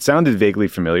compete. It sounded vaguely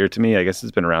familiar to me. I guess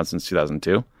it's been around since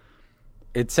 2002.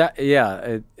 It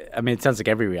sounds like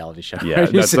every reality show. Yeah,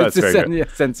 right? that's very good.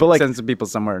 Send some people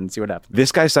somewhere and see what happens.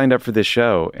 This guy signed up for this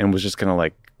show and was just going to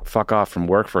like fuck off from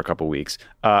work for a couple weeks.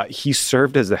 He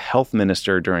served as the health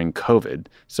minister during COVID,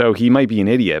 so he might be an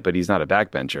idiot, but he's not a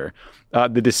backbencher.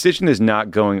 The decision is not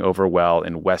going over well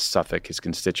in West Suffolk, his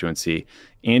constituency.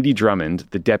 Andy Drummond,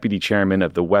 the deputy chairman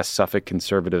of the West Suffolk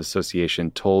Conservative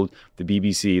Association, told the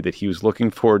BBC that he was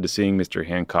looking forward to seeing Mr.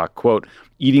 Hancock, quote,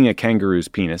 eating a kangaroo's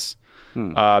penis.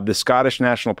 The Scottish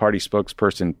National Party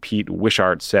spokesperson, Pete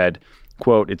Wishart, said,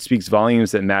 quote, it speaks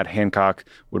volumes that Matt Hancock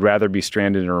would rather be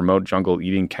stranded in a remote jungle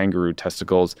eating kangaroo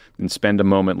testicles than spend a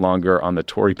moment longer on the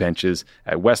Tory benches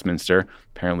at Westminster.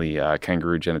 Apparently,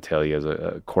 kangaroo genitalia is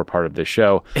a core part of this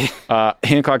show.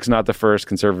 Hancock's not the first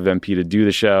Conservative MP to do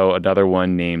the show. Another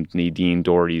one named Nadine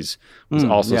Dorries was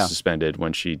also suspended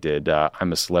when she did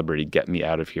I'm a Celebrity, Get Me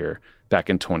Out of Here back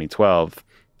in 2012.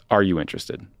 Are you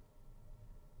interested?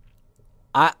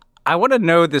 I want to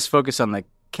know this focus on the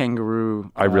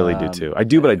kangaroo. I really do too. I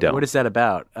do, but I don't. What is that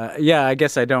about? I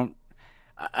guess I don't.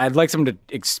 I'd like someone to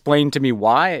explain to me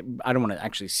why. I don't want to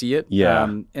actually see it. Yeah.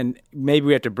 And maybe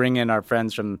we have to bring in our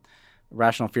friends from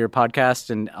Rational Fear podcast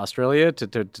in Australia to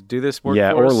do this work.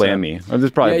 Yeah, for or us. Lammy.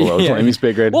 This probably blows. Lammy's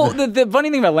pay grade. Well, the funny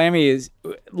thing about Lammy is,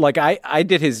 like, I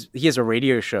did he has a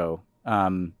radio show,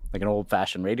 like an old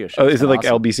fashioned radio show. Oh, is it like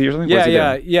awesome. LBC or something?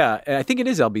 Yeah. I think it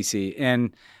is LBC.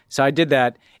 And so I did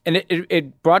that. And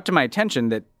it brought to my attention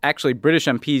that actually British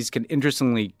MPs can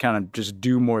interestingly kind of just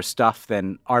do more stuff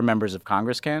than our members of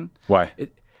Congress can. Why?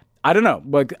 I don't know.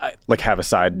 Like have a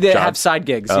side They job? have side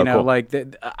gigs, cool.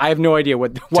 I have no idea why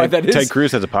that is. Ted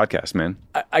Cruz has a podcast, man.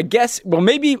 I guess, well,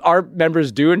 maybe our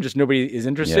members do and just nobody is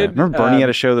interested. Yeah. Remember Bernie had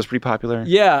a show that's pretty popular?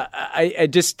 Yeah. It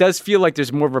just does feel like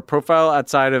there's more of a profile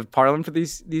outside of Parliament for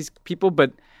these people,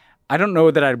 but I don't know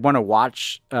that I'd want to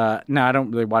watch. I don't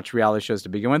really watch reality shows to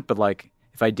begin with, but like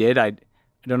if I did, I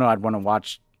don't know, I'd want to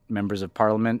watch members of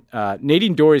Parliament.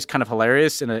 Nadine Dorries is kind of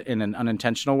hilarious in an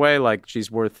unintentional way. Like she's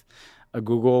worth a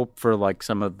Google for like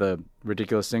some of the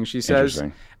ridiculous things she says.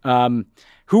 Interesting.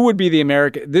 Who would be the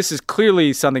American? This is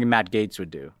clearly something Matt Gaetz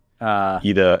would do.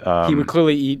 He would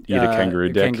clearly eat a kangaroo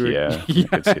dick. Yeah, I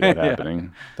could see that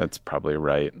happening. That's probably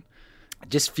right. It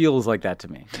just feels like that to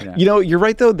me. You're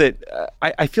right though that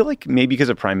I feel like maybe because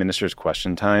of Prime Minister's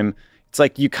Question Time, it's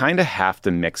like you kind of have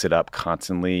to mix it up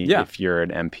constantly if you're an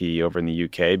MP over in the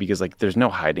UK because like there's no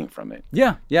hiding from it.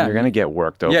 Yeah. You're going to get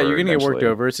worked over. Yeah, you're going to get eventually. worked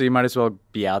over, so you might as well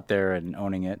be out there and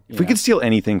owning it. If we could steal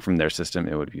anything from their system,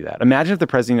 it would be that. Imagine if the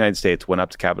President of the United States went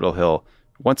up to Capitol Hill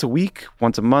once a week,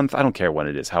 once a month, I don't care when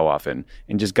it is, how often,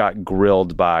 and just got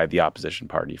grilled by the opposition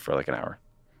party for like an hour.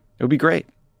 It would be great.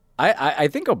 I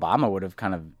think Obama would have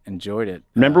kind of enjoyed it.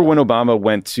 Remember when Obama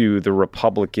went to the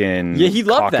Republican he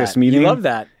loved caucus that. meeting? He loved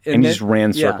that. And just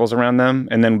ran circles around them.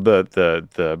 And then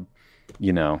the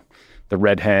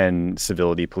Red Hen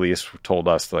civility police told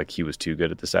us like he was too good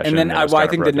at the session. And then I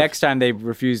think the next time they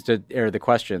refused to air the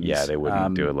questions. Yeah, they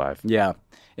wouldn't do it live. Yeah.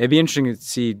 It'd be interesting to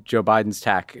see Joe Biden's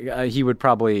tack. He would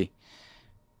probably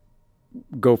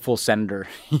go full senator.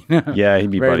 Yeah, he'd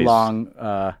be very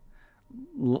buddies.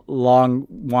 long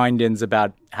wind-ins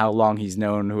about how long he's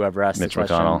known whoever asked Mitch the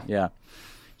question. McConnell.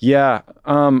 Yeah.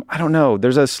 I don't know.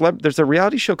 There's a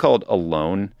reality show called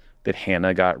Alone that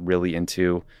Hannah got really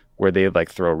into, where they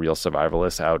like throw real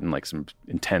survivalists out in like some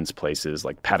intense places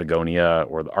like Patagonia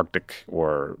or the Arctic,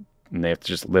 and they have to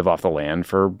just live off the land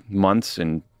for months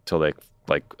until they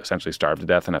like essentially starve to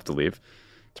death and have to leave.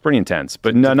 It's pretty intense,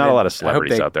 but not a lot of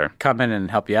celebrities out there. Come in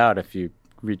and help you out if you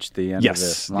reach the end of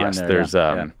the line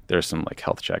there. There's some like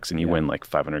health checks and you win like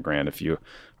 $500,000 if you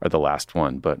are the last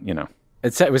one, but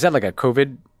was that like a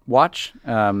COVID watch?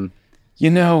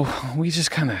 We just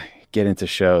kind of get into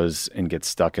shows and get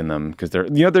stuck in them because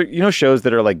they're shows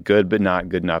that are like good but not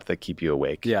good enough that keep you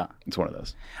awake. Yeah, it's one of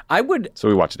those. So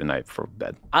we watch it at night before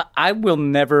bed. I will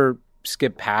never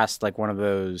skip past like one of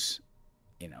those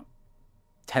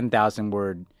 10,000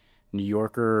 word New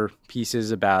Yorker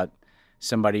pieces about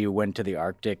somebody who went to the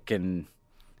Arctic and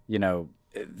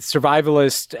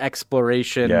survivalist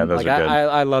exploration. Yeah, those are good.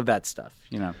 I love that stuff.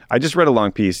 I just read a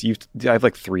long piece. I have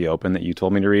like 3 open that you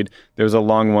told me to read. There's a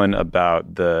long one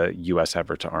about the U.S.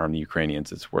 effort to arm the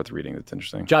Ukrainians. It's worth reading. It's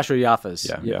interesting. Joshua Yaffas,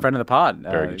 friend of the pod.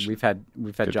 Very good. We've had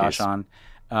good Josh piece.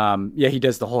 on. He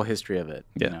does the whole history of it.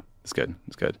 Yeah, it's good.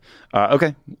 It's good.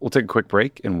 Okay, we'll take a quick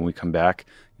break, and when we come back,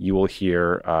 you will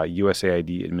hear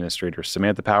USAID Administrator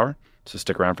Samantha Power. So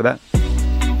stick around for that.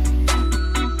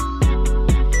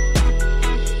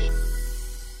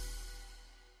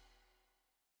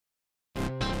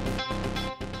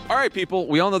 All right, people,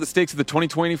 we all know the stakes of the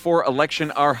 2024 election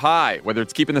are high, whether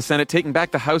it's keeping the Senate, taking back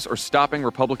the House, or stopping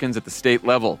Republicans at the state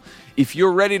level. If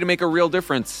you're ready to make a real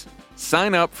difference,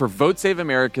 sign up for Vote Save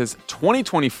America's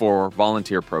 2024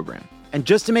 volunteer program. And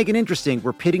just to make it interesting,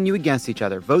 we're pitting you against each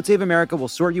other. Vote Save America will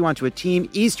sort you onto a team,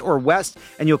 East or West,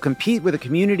 and you'll compete with a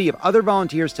community of other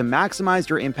volunteers to maximize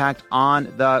your impact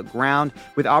on the ground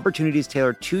with opportunities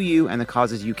tailored to you and the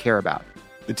causes you care about.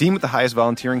 The team with the highest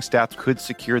volunteering stats could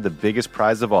secure the biggest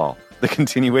prize of all, the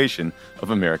continuation of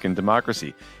American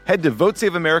democracy. Head to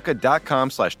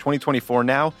votesaveamerica.com/2024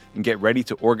 now and get ready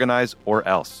to organize or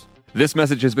else. This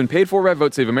message has been paid for by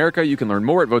Vote Save America. You can learn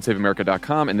more at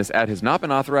votesaveamerica.com, and this ad has not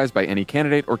been authorized by any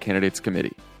candidate or candidates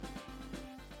committee.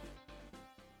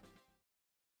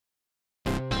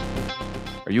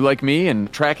 Are you like me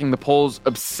and tracking the polls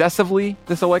obsessively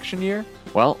this election year?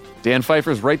 Well, Dan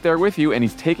Pfeiffer's right there with you, and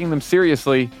he's taking them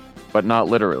seriously, but not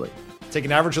literally. Take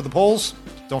an average of the polls.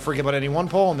 Don't forget about any one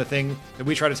poll. And the thing that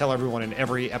we try to tell everyone in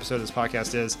every episode of this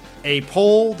podcast is a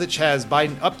poll that has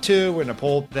Biden up to and a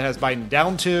poll that has Biden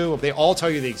down to, they all tell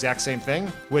you the exact same thing,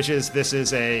 which is this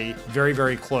is a very,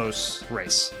 very close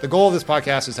race. The goal of this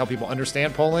podcast is to help people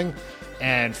understand polling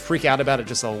and freak out about it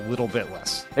just a little bit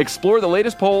less. Explore the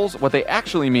latest polls, what they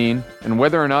actually mean, and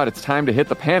whether or not it's time to hit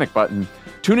the panic button.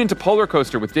 Tune into Polar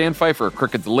Coaster with Dan Pfeiffer,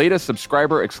 Crooked's latest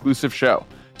subscriber-exclusive show.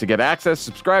 To get access,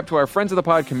 subscribe to our Friends of the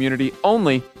Pod community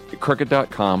only at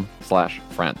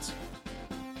crooked.com/friends.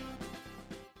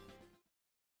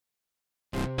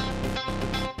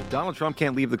 Donald Trump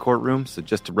can't leave the courtroom, so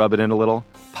just to rub it in a little,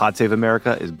 Pod Save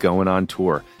America is going on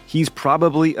tour. He's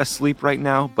probably asleep right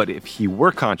now, but if he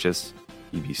were conscious,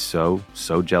 he'd be so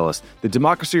jealous. The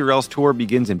Democracy or Else tour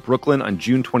begins in Brooklyn on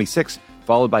June 26th,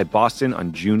 followed by Boston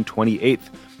on June 28th.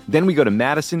 Then we go to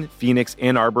Madison, Phoenix,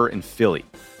 Ann Arbor, and Philly.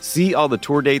 See all the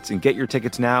tour dates and get your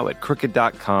tickets now at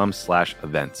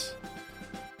crooked.com/events.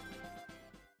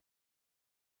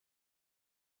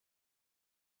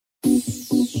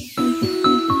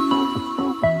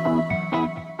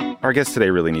 Our guest today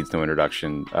really needs no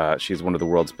introduction. She's one of the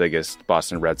world's biggest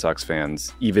Boston Red Sox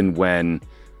fans, even when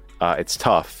it's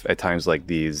tough at times like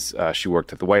these. She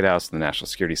worked at the White House, the National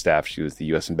Security Staff. She was the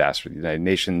U.S. Ambassador to the United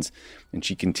Nations, and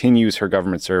she continues her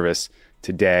government service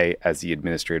today as the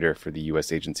administrator for the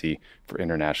U.S. Agency for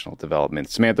International Development.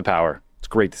 Samantha Power, it's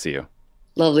great to see you.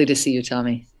 Lovely to see you,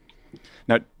 Tommy.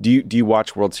 Now, do you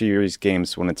watch World Series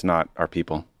games when it's not our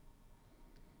people?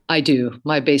 I do.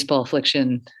 My baseball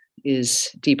affliction is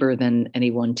deeper than any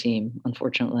one team,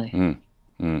 unfortunately.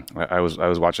 I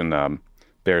was watching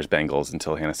Bears Bengals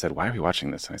until Hannah said, "Why are we watching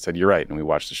this?" And I said, "You're right." And we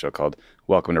watched a show called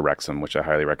Welcome to Wrexham, which I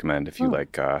highly recommend if you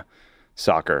like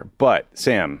soccer. But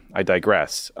Sam, I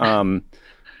digress.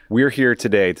 We're here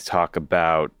today to talk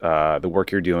about the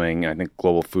work you're doing, I think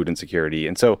global food insecurity.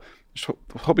 And so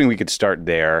hoping we could start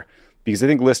there, because I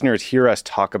think listeners hear us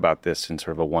talk about this in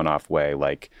sort of a one-off way,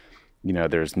 like, you know,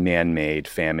 there's man-made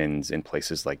famines in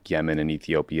places like Yemen and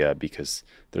Ethiopia because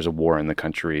there's a war in the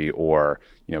country, or,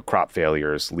 you know, crop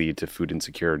failures lead to food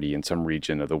insecurity in some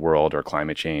region of the world, or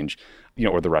climate change, you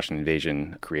know, or the Russian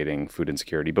invasion creating food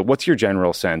insecurity. But what's your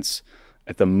general sense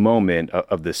at the moment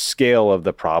of the scale of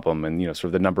the problem and, you know, sort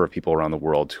of the number of people around the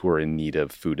world who are in need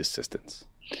of food assistance?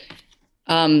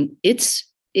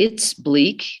 It's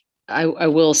bleak. I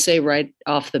will say right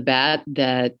off the bat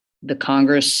that the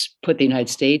Congress put the United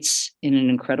States in an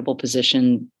incredible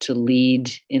position to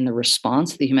lead in the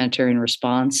response, the humanitarian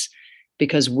response,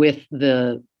 because with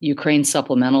the Ukraine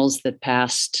supplementals that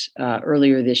passed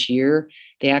earlier this year,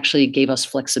 they actually gave us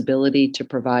flexibility to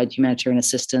provide humanitarian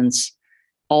assistance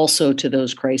also to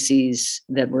those crises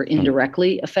that were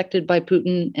indirectly affected by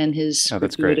Putin and his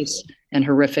gratuitous and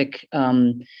horrific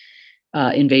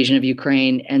invasion of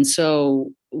Ukraine. And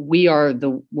so we are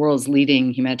the world's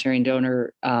leading humanitarian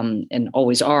donor, and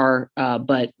always are.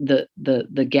 But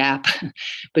the gap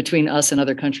between us and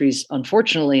other countries,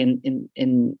 unfortunately,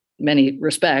 in many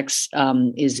respects,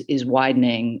 is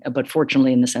widening. But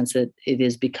fortunately, in the sense that it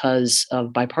is because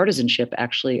of bipartisanship,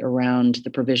 actually, around the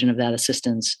provision of that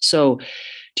assistance. So,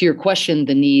 to your question,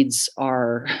 the needs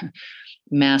are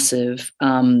massive.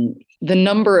 The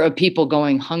number of people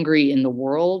going hungry in the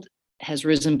world has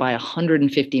risen by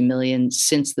 150 million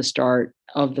since the start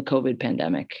of the COVID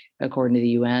pandemic, according to the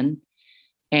UN.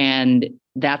 And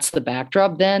that's the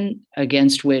backdrop then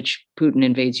against which Putin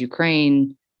invades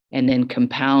Ukraine and then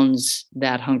compounds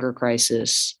that hunger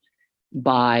crisis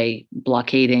by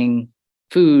blockading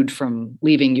food from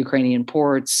leaving Ukrainian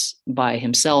ports, by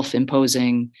himself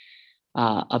imposing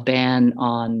a ban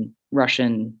on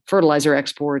Russian fertilizer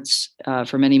exports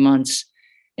for many months.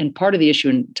 And part of the issue,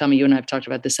 and Tommy, you and I have talked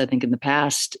about this, I think, in the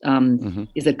past,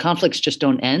 is that conflicts just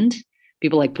don't end.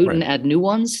 People like Putin add new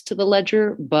ones to the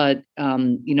ledger, but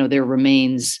there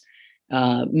remains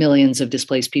millions of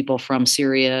displaced people from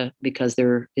Syria because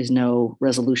there is no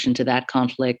resolution to that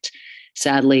conflict.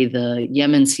 Sadly, the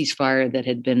Yemen ceasefire that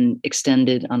had been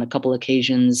extended on a couple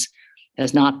occasions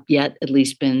has not yet at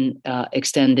least been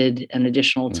extended an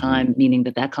additional time, meaning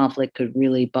that conflict could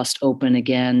really bust open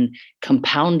again,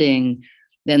 compounding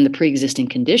then the pre-existing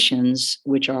conditions,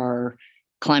 which are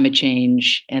climate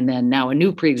change. And then now a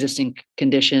new pre-existing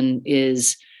condition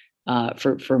is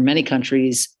for many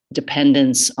countries,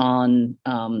 dependence on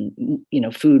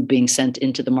food being sent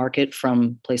into the market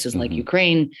from places like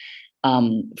Ukraine.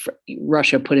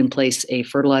 Russia put in place a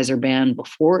fertilizer ban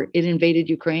before it invaded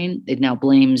Ukraine. It now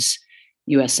blames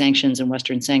U.S. sanctions and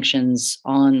Western sanctions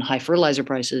on high fertilizer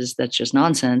prices. That's just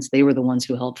nonsense. They were the ones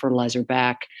who held fertilizer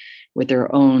back with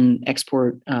their own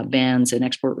export bans and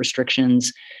export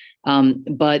restrictions.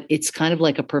 But it's kind of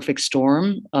like a perfect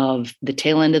storm of the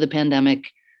tail end of the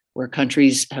pandemic, where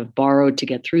countries have borrowed to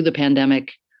get through the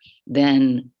pandemic,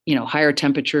 then higher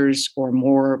temperatures or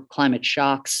more climate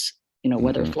shocks,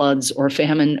 whether floods or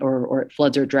famine or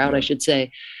floods or drought, I should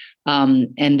say,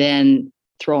 and then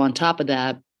throw on top of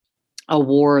that a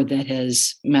war that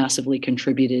has massively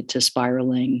contributed to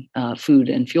spiraling food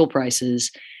and fuel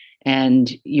prices.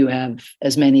 And you have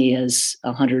as many as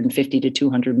 150 to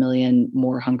 200 million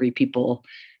more hungry people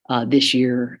this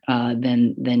year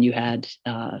than you had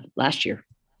last year.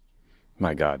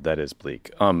 My God, that is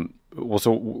bleak. So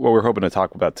what we're hoping to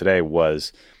talk about today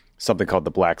was something called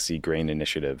the Black Sea Grain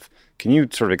Initiative. Can you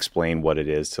sort of explain what it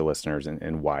is to listeners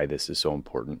and why this is so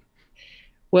important?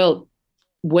 Well,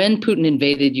 when Putin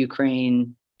invaded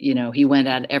Ukraine, he went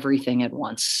at everything at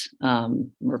once.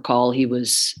 Recall he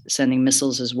was sending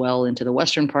missiles as well into the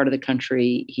western part of the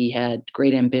country. He had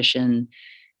great ambition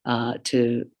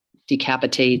to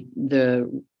decapitate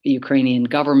the Ukrainian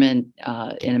government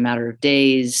in a matter of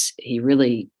days. He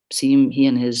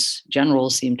and his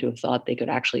generals seemed to have thought they could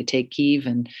actually take Kyiv,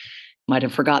 and might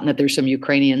have forgotten that there's some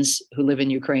Ukrainians who live in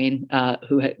Ukraine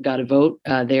who got a vote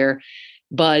there.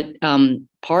 But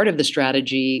part of the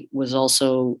strategy was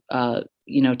also,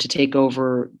 to take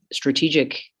over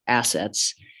strategic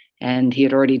assets. And he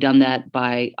had already done that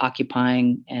by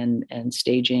occupying and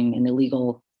staging an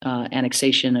illegal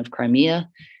annexation of Crimea,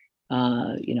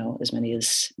 as many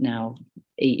as now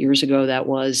 8 years ago that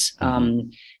was.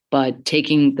 But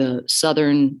taking the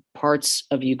southern parts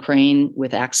of Ukraine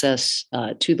with access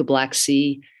to the Black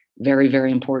Sea, very,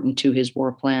 very important to his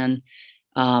war plan.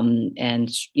 And,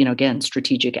 again,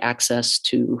 strategic access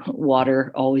to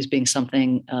water always being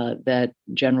something that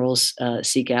generals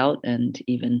seek out, and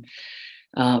even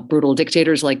brutal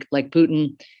dictators like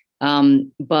Putin.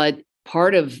 But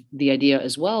part of the idea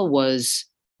as well was,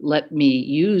 let me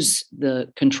use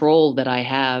the control that I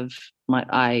have,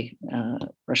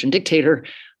 Russian dictator,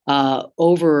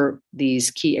 over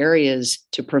these key areas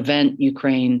to prevent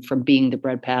Ukraine from being the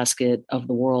breadbasket of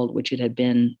the world, which it had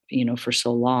been, for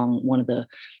so long, one of the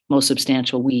most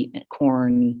substantial wheat,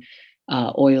 corn,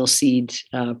 oilseed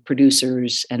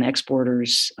producers and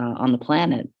exporters on the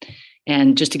planet.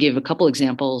 And just to give a couple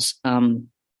examples,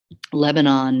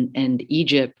 Lebanon and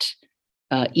Egypt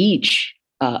each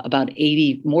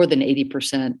more than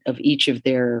 80% of each of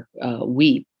their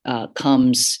wheat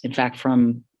comes, in fact,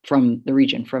 from the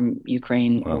region, from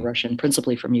Ukraine or Russia,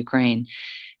 principally from Ukraine.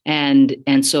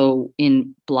 And so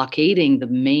in blockading the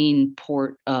main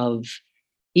port of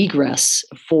egress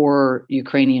for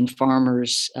Ukrainian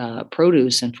farmers'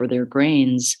 produce and for their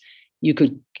grains, you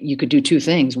could do two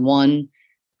things. One,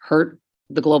 hurt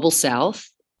the global south,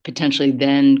 potentially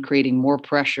then creating more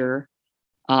pressure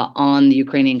on the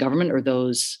Ukrainian government, or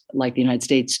those like the United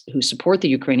States who support the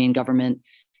Ukrainian government,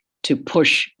 to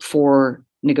push for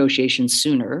negotiations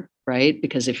sooner, right?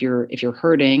 Because if you're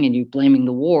hurting and you're blaming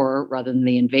the war rather than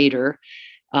the invader,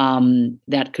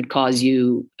 that could cause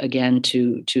you again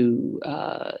to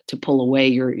pull away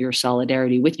your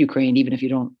solidarity with Ukraine, even if you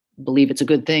don't believe it's a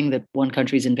good thing that one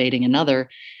country's invading another.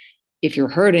 If you're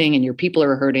hurting and your people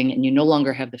are hurting, and you no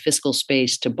longer have the fiscal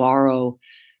space to borrow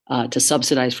to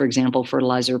subsidize, for example,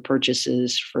 fertilizer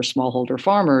purchases for smallholder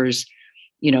farmers,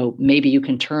 maybe you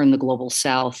can turn the global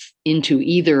south into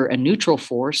either a neutral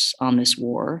force on this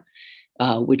war,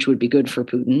 which would be good for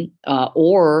Putin,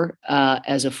 or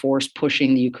as a force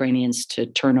pushing the Ukrainians to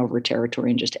turn over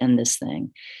territory and just end this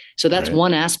thing. So that's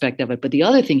one aspect of it. But the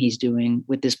other thing he's doing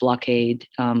with this blockade,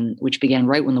 which began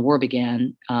right when the war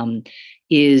began,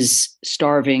 is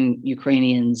starving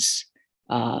Ukraine's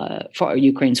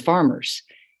farmers.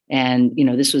 And,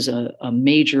 this was a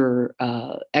major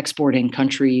exporting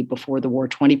country before the war.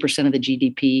 20% of the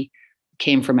GDP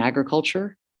came from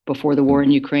agriculture. Before the war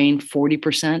in Ukraine,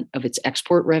 40% of its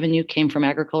export revenue came from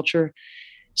agriculture.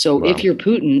 So Wow. if you're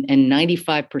Putin and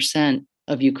 95%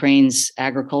 of Ukraine's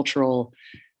agricultural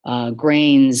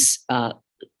grains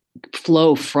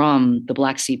flow from the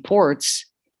Black Sea ports,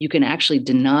 you can actually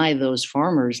deny those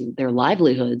farmers their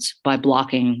livelihoods by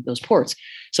blocking those ports.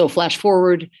 So flash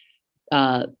forward,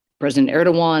 President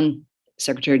Erdogan,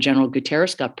 Secretary General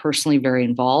Guterres got personally very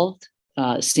involved,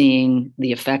 seeing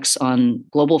the effects on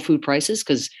global food prices,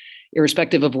 because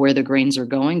irrespective of where the grains are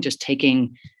going, just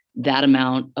taking that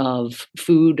amount of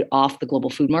food off the global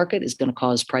food market is going to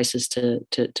cause prices to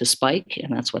spike.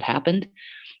 And that's what happened.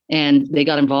 And they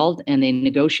got involved and they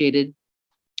negotiated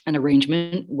an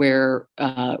arrangement where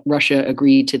Russia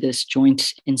agreed to this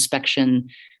joint inspection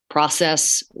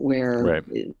process where,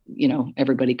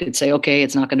 everybody could say, okay,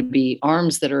 it's not going to be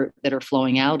arms that are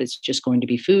flowing out. It's just going to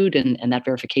be food. And that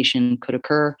verification could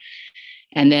occur.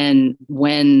 And then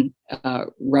when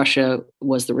Russia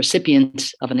was the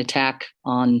recipient of an attack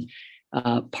on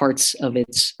parts of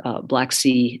its Black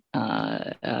Sea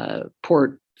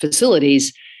port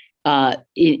facilities,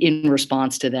 in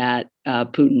response to that,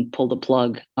 Putin pulled the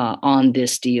plug on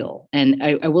this deal. And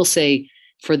I will say,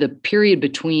 for the period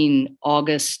between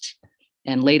August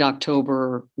and late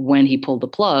October, when he pulled the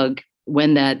plug,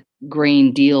 when that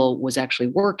grain deal was actually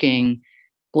working,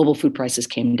 global food prices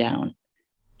came down.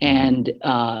 And,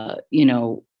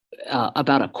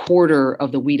 about a quarter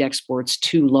of the wheat exports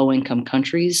to low-income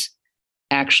countries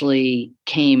actually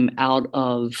came out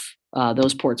of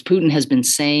those ports. Putin has been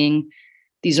saying,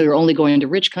 these are only going to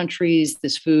rich countries,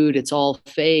 this food, it's all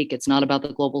fake, it's not about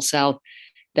the global South.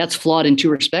 That's flawed in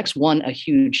two respects. One, a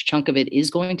huge chunk of it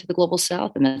is going to the global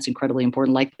South, and that's incredibly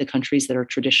important, like the countries that are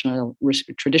traditional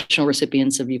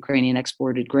recipients of Ukrainian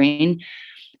exported grain.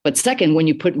 But second, when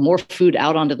you put more food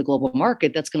out onto the global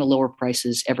market, that's going to lower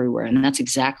prices everywhere. And that's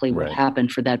exactly what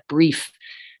happened for that brief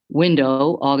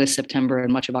window, August, September,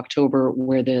 and much of October,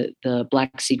 where the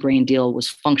Black Sea grain deal was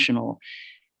functional.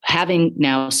 Having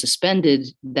now suspended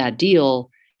that deal,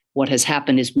 what has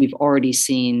happened is we've already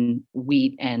seen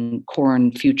wheat and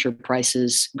corn future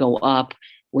prices go up.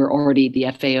 We're already, the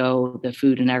FAO, the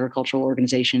Food and Agricultural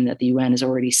Organization at the UN, is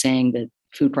already saying that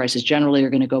food prices generally are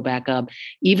going to go back up.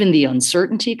 Even the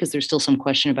uncertainty, because there's still some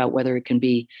question about whether it can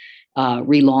be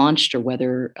relaunched or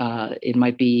whether it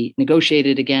might be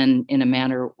negotiated again in a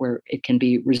manner where it can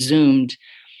be resumed.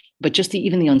 But just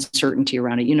even the uncertainty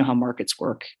around it, how markets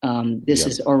work. This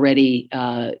is already,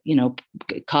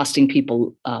 costing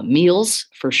people meals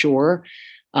for sure,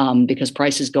 because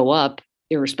prices go up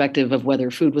irrespective of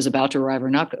whether food was about to arrive or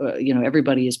not.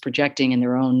 Everybody is projecting in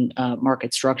their own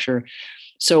market structure.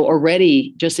 So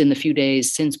already, just in the few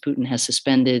days since Putin has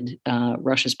suspended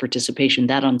Russia's participation,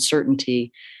 that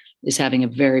uncertainty is having a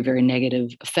very, very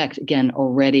negative effect, again,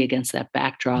 already against that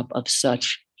backdrop of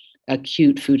such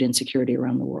acute food insecurity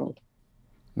around the world.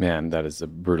 Man, that is a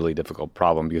brutally difficult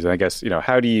problem, because I guess,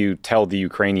 how do you tell the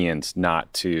Ukrainians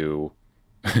not to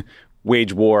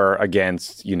wage war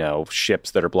against,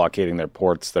 ships that are blockading their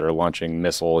ports, that are launching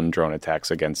missile and drone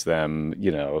attacks against them,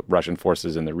 Russian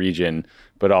forces in the region,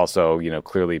 but also,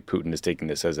 clearly Putin is taking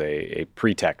this as a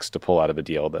pretext to pull out of a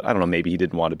deal that, I don't know, maybe he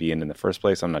didn't want to be in the first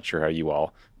place. I'm not sure how you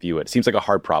all view it. Seems like a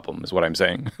hard problem is what I'm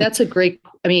saying. That's a great,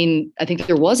 I think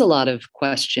there was a lot of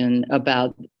question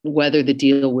about whether the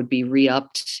deal would be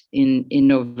re-upped in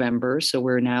November. So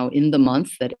we're now in the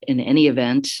month that in any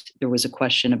event, there was a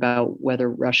question about whether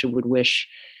Russia would wish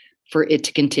for it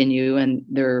to continue. And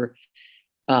there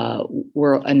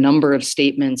were a number of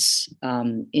statements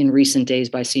in recent days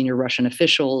by senior Russian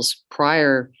officials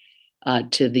prior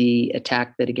to the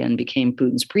attack that again became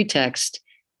Putin's pretext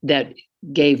that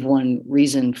gave one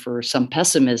reason for some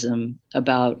pessimism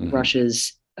about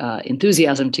Russia's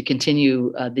enthusiasm to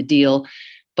continue the deal.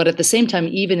 But at the same time,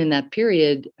 even in that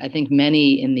period, I think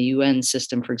many in the UN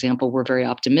system, for example, were very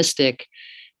optimistic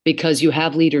because you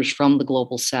have leaders from the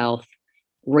global South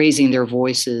raising their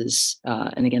voices.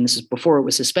 And again, this is before it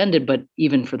was suspended, but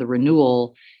even for the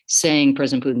renewal, saying,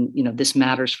 President Putin, this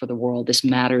matters for the world. This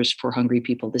matters for hungry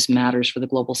people. This matters for the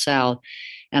global South.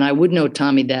 And I would note,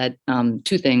 Tommy, that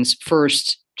two things.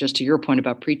 First, just to your point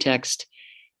about pretext,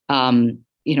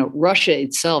 Russia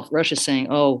itself, Russia's saying,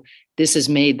 oh, this has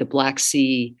made the Black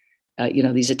Sea,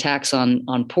 these attacks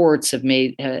on ports have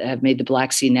made the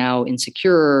Black Sea now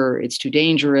insecure. It's too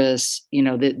dangerous.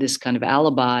 this kind of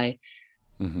alibi.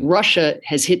 Russia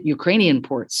has hit Ukrainian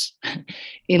ports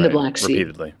in the Black Sea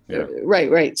repeatedly. Yeah.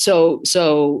 Right. So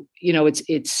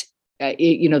it's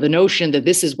the notion that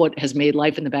this is what has made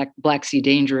life in the Black Sea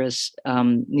dangerous,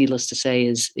 needless to say,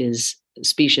 is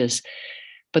specious.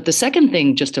 But the second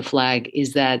thing, just to flag,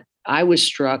 is that I was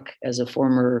struck as a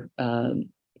former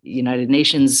United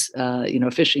Nations,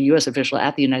 official, U.S. official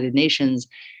at the United Nations,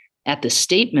 at the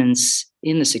statements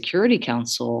in the Security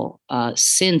Council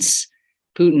since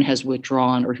Putin has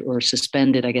withdrawn or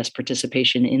suspended, I guess,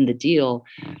 participation in the deal.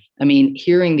 I mean,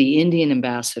 hearing the Indian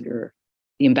ambassador,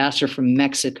 the ambassador from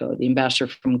Mexico, the ambassador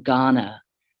from Ghana,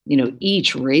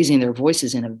 each raising their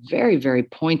voices in a very, very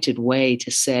pointed way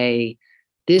to say,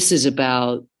 this is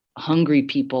about hungry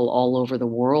people all over the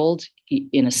world.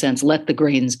 In a sense, let the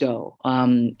grains go.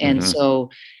 So,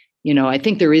 I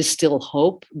think there is still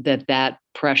hope that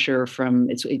pressure from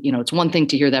it's one thing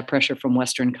to hear that pressure from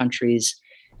Western countries,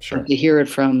 Sure. but to hear it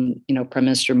from Prime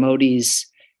Minister Modi's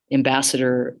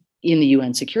ambassador in the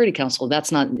UN Security Council.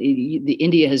 That's not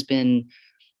India has been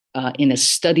in a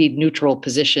studied neutral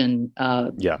position,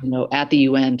 at the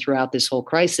UN throughout this whole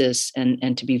crisis,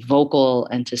 and to be vocal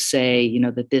and to say,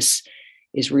 that this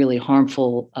is really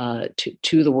harmful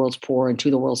to the world's poor and to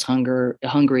the world's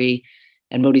hungry,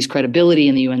 and Modi's credibility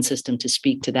in the UN system to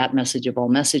speak to that message of all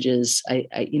messages.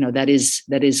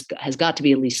 That has got to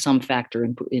be at least some factor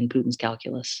in Putin's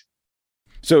calculus.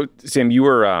 So, Sam, you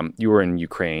were in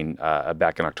Ukraine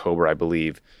back in October, I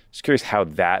believe. Just curious how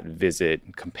that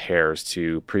visit compares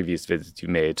to previous visits you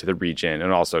made to the region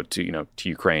and also to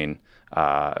Ukraine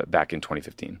back in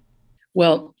 2015.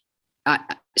 Well,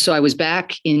 so I was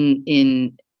back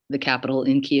in the capital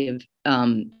in Kiev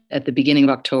at the beginning of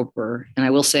October, and I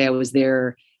will say I was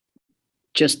there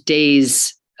just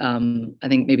days, I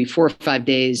think maybe 4 or 5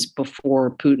 days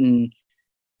before Putin,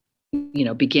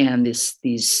 began this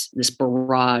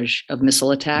barrage of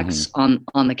missile attacks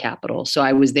on the capital. So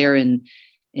I was there in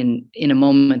a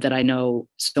moment that I know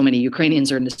so many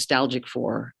Ukrainians are nostalgic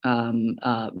for,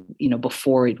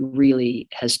 before it really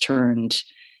has turned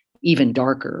even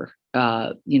darker,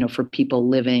 for people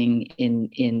living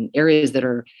in areas that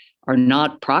are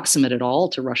not proximate at all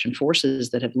to Russian forces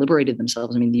that have liberated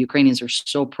themselves. I mean, the Ukrainians are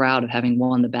so proud of having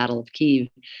won the Battle of Kyiv.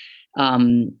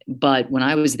 But when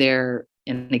I was there,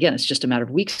 and again, it's just a matter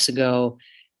of weeks ago,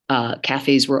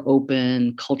 cafes were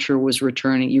open, culture was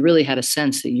returning. You really had a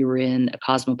sense that you were in a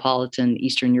cosmopolitan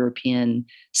Eastern European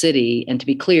city. And to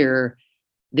be clear,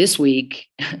 this week,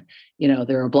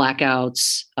 there are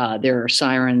blackouts, there are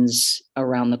sirens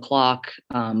around the clock.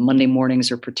 Monday mornings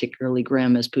are particularly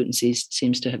grim, as Putin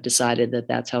seems to have decided that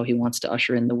that's how he wants to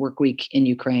usher in the work week in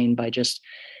Ukraine, by just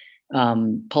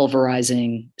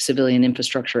pulverizing civilian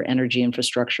infrastructure, energy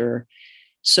infrastructure.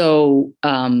 So,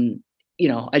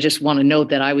 I just want to note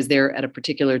that I was there at a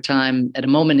particular time, at a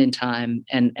moment in time,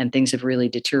 and things have really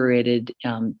deteriorated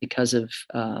because of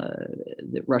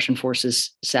the Russian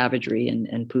forces' savagery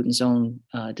and Putin's own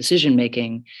decision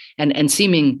making and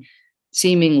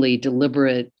seemingly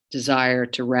deliberate desire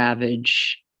to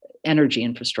ravage energy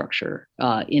infrastructure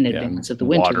in advance of the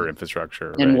winter. Water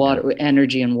infrastructure. And right,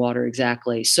 energy and water,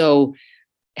 exactly. So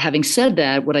having said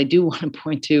that, what I do want to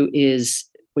point to is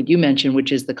what you mentioned,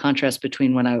 which is the contrast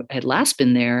between when I had last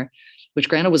been there, which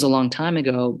granted was a long time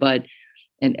ago,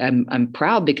 and I'm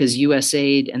proud because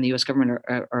USAID and the US government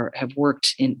have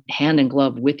worked in hand in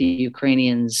glove with the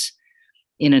Ukrainians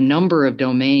in a number of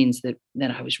domains that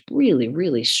I was really,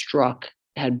 really struck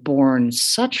had borne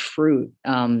such fruit.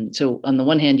 So on the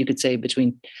one hand, you could say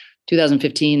between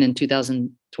 2015 and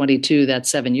 2022, that's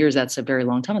 7 years, that's a very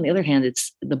long time. On the other hand,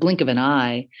 it's the blink of an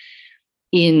eye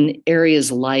in areas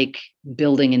like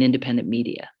building an independent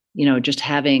media, just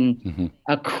having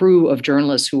a crew of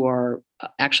journalists who are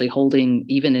actually holding,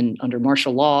 even under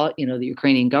martial law, the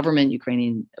Ukrainian government,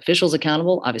 Ukrainian officials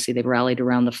accountable. Obviously, they've rallied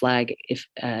around the flag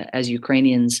as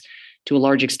Ukrainians to a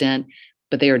large extent,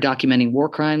 but they are documenting war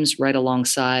crimes right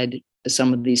alongside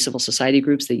some of these civil society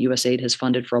groups that USAID has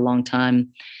funded for a long time.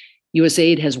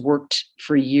 USAID has worked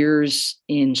for years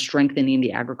in strengthening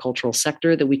the agricultural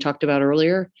sector that we talked about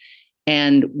earlier.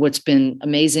 And what's been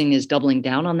amazing is doubling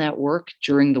down on that work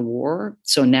during the war.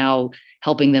 So now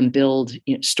helping them build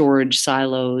storage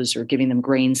silos or giving them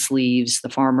grain sleeves, the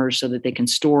farmers, so that they can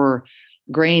store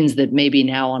grains that may be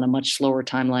now on a much slower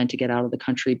timeline to get out of the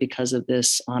country because of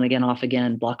this on again, off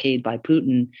again blockade by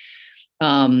Putin.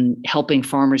 Helping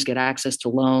farmers get access to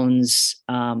loans,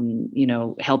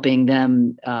 helping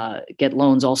them get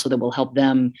loans also that will help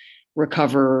them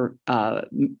recover farm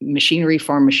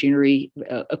machinery,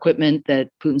 equipment that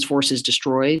Putin's forces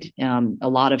destroyed. A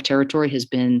lot of territory has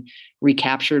been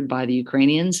recaptured by the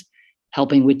Ukrainians,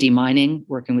 helping with demining,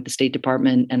 working with the State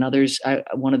Department and others.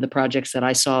 One of the projects that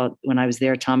I saw when I was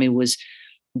there, Tommy, was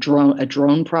a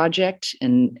drone project,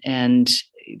 and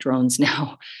drones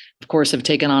now, of course, have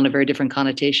taken on a very different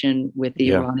connotation with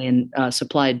the Iranian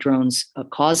supplied drones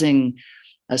causing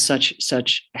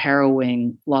such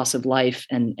harrowing loss of life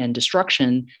and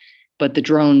destruction. But the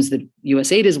drones that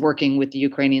USAID is working with the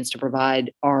Ukrainians to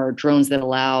provide are drones that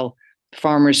allow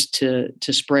farmers to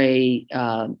spray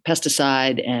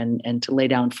pesticide and to lay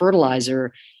down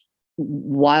fertilizer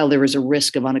while there is a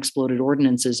risk of unexploded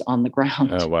ordnances on the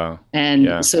ground. Oh, wow.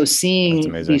 And so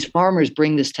seeing these farmers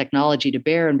bring this technology to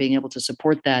bear and being able to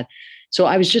support that. So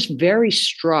I was just very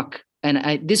struck,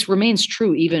 and this remains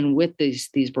true even with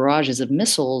these barrages of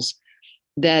missiles,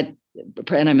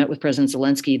 and I met with President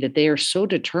Zelensky, that they are so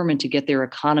determined to get their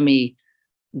economy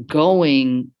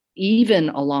going, even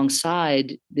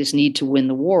alongside this need to win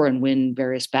the war and win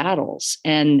various battles.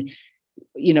 And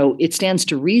it stands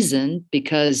to reason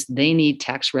because they need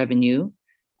tax revenue.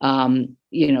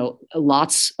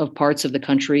 Lots of parts of the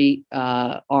country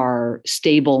are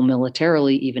stable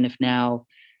militarily, even if now,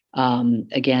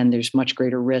 again, there's much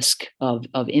greater risk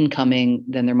of incoming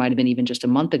than there might have been even just a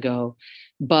month ago.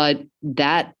 But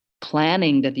that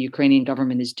planning that the Ukrainian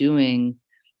government is doing,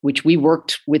 which we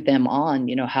worked with them on,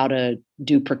 how to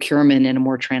do procurement in a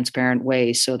more transparent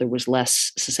way so there was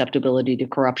less susceptibility to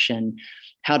corruption,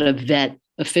 how to vet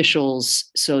officials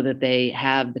so that they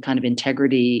have the kind of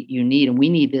integrity you need. And we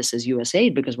need this as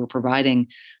USAID because we're providing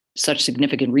such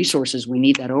significant resources. We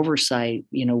need that oversight.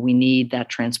 We need that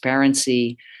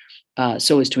transparency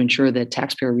so as to ensure that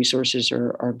taxpayer resources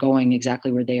are going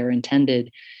exactly where they are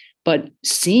intended. But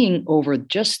seeing over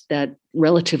just that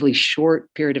relatively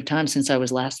short period of time since I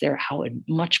was last there, how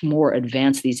much more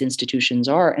advanced these institutions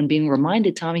are, and being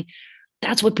reminded, Tommy,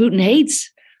 that's what Putin hates.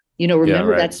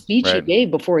 Remember that speech he gave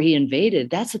before he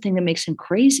invaded? That's the thing that makes him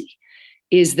crazy,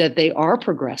 is that they are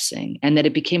progressing and that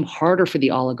it became harder for the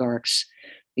oligarchs,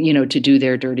 to do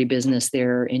their dirty business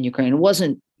there in Ukraine. It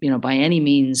wasn't, by any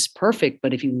means perfect,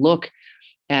 but if you look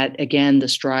at, again, the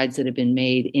strides that have been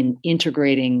made in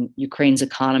integrating Ukraine's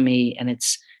economy and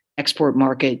its export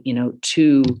market,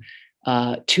 to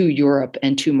Europe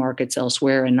and to markets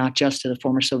elsewhere, and not just to the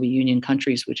former Soviet Union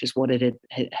countries, which is what it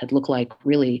had looked like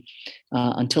really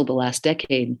until the last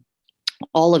decade.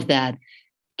 All of that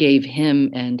gave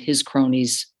him and his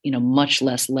cronies, much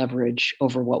less leverage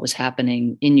over what was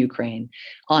happening in Ukraine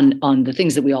on the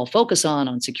things that we all focus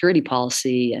on security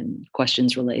policy and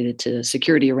questions related to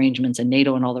security arrangements and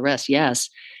NATO and all the rest. Yes.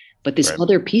 But this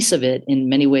other piece of it in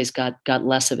many ways got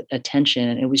less of attention.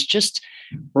 And it was just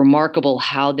remarkable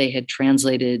how they had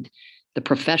translated the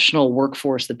professional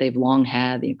workforce that they've long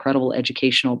had, the incredible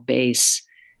educational base,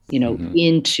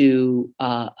 into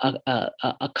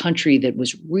a country that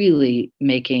was really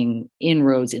making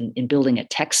inroads in building a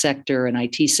tech sector, an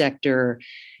IT sector,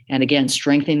 and again,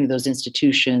 strengthening those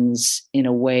institutions in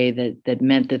a way that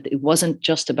meant that it wasn't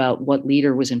just about what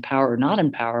leader was in power or not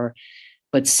in power,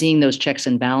 but seeing those checks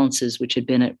and balances, which had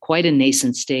been at quite a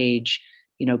nascent stage,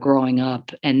 growing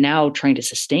up, and now trying to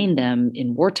sustain them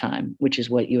in wartime, which is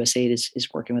what USAID is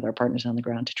working with our partners on the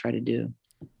ground to try to do.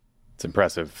 It's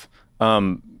impressive.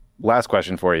 Last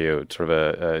question for you, sort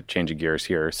of a change of gears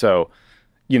here. So,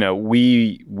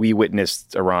 we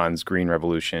witnessed Iran's Green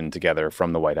Revolution together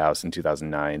from the White House in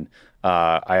 2009.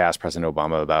 I asked President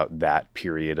Obama about that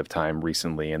period of time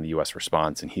recently and the U.S.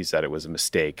 response, and he said it was a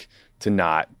mistake to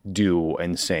not do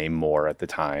and say more at the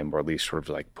time, or at least sort of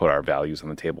like put our values on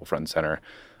the table front and center.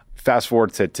 Fast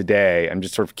forward to today, I'm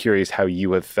just sort of curious how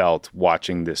you have felt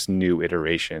watching this new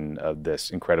iteration of this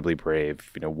incredibly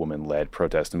brave, woman-led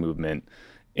protest movement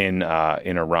in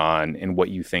Iran, and what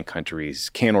you think countries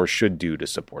can or should do to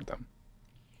support them.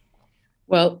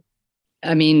 Well,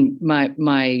 I mean,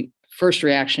 my first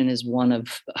reaction is one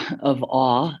of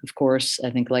awe, of course.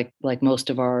 I think like most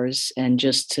of ours, and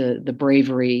just to the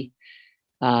bravery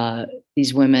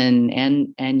these women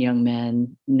and young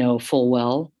men know full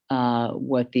well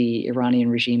what the Iranian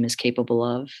regime is capable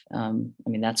of.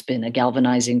 That's been a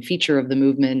galvanizing feature of the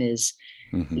movement, is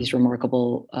these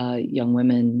remarkable young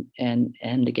women and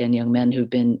again young men who've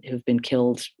been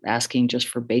killed asking just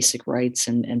for basic rights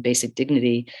and basic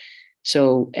dignity.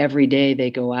 So every day they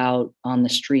go out on the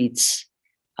streets,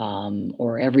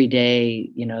 or every day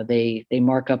they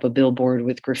mark up a billboard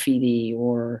with graffiti,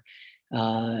 or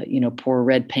pour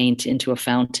red paint into a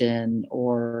fountain,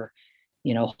 or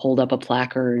hold up a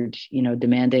placard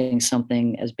demanding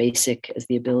something as basic as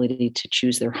the ability to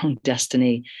choose their own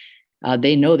destiny.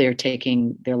 They know they're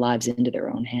taking their lives into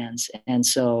their own hands. And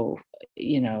so,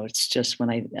 it's just when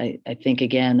I think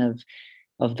again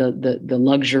of the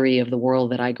luxury of the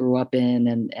world that I grew up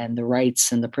in, and the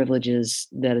rights and the privileges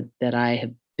that I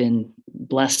have been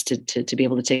blessed to be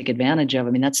able to take advantage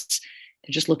of. That's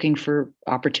they're just looking for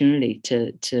opportunity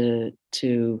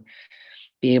to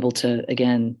be able to,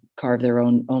 again, carve their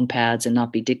own paths and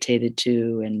not be dictated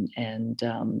to and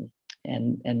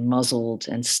muzzled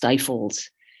and stifled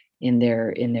in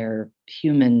their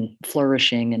human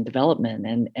flourishing and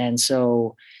development. And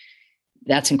so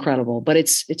that's incredible. But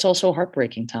it's also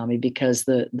heartbreaking, Tommy, because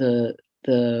the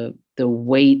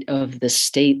weight of the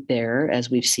state there,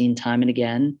 as we've seen time and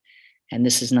again, and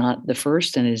this is not the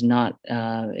first, and is not.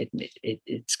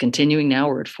 It's continuing now.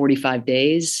 We're at 45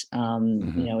 days.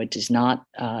 It does not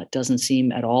doesn't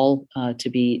seem at all to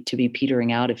be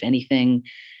petering out. If anything,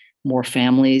 more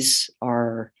families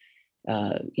are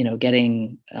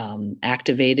getting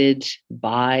activated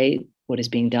by what is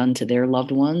being done to their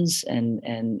loved ones, and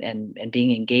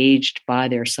being engaged by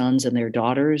their sons and their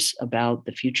daughters about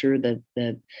the future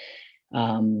that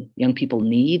young people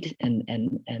need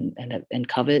and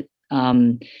covet.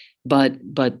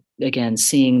 But again,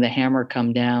 seeing the hammer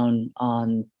come down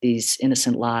on these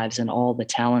innocent lives and all the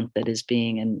talent that is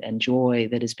being and joy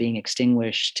that is being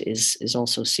extinguished is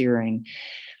also searing.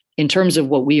 In terms of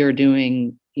what we are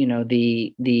doing,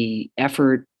 the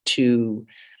effort to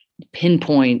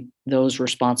pinpoint those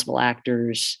responsible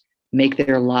actors, make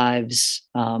their lives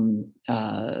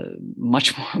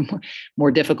much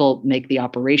more difficult, make the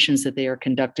operations that they are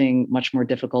conducting much more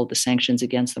difficult, the sanctions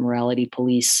against the morality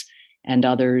police and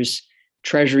others,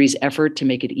 Treasury's effort to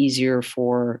make it easier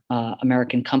for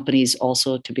American companies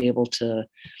also to be able to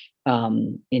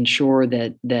ensure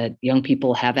that young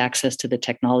people have access to the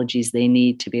technologies they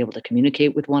need to be able to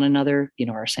communicate with one another.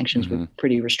 Our sanctions were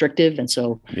pretty restrictive, and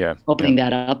so opening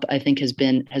that up, I think, has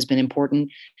been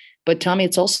important. But Tommy,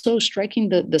 it's also striking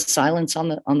the silence on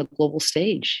the global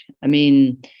stage. I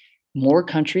mean, more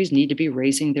countries need to be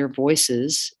raising their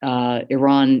voices.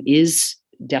 Iran is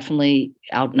definitely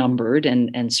outnumbered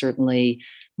and certainly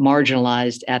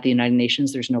marginalized at the United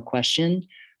Nations. There's no question.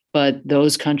 But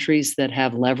those countries that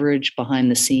have leverage behind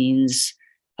the scenes,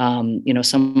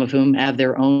 some of whom have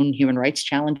their own human rights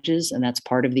challenges, and that's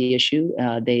part of the issue.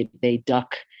 They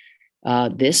duck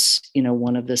this.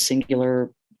 One of the singular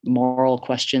moral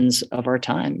questions of our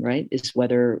time, right, is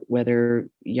whether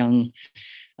young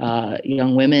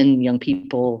women, young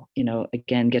people,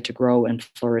 again, get to grow and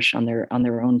flourish on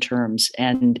their own terms.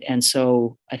 And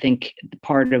so I think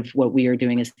part of what we are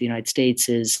doing as the United States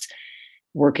is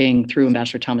working through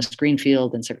Ambassador Thomas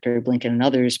Greenfield and Secretary Blinken and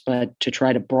others, but to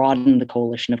try to broaden the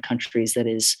coalition of countries that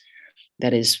is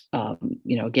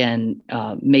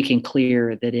making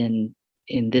clear that in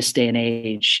this day and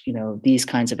age, these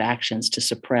kinds of actions to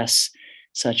suppress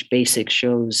such basic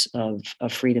shows of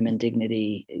freedom and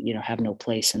dignity, have no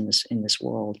place in this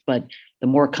world. But the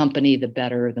more company, the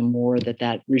better. The more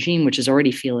that regime, which is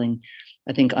already feeling,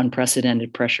 I think,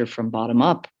 unprecedented pressure from bottom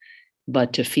up,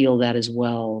 but to feel that as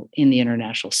well in the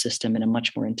international system in a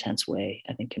much more intense way,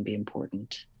 I think, can be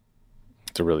important.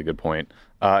 It's a really good point.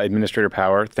 Administrator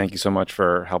Power, thank you so much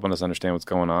for helping us understand what's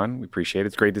going on. We appreciate it.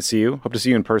 It's great to see you. Hope to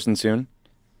see you in person soon.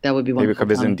 That would be wonderful. Maybe come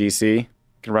visit in D.C.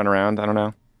 Can run around. I don't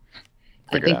know.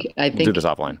 I think we'll do this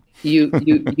offline.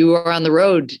 you are on the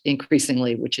road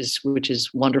increasingly, which is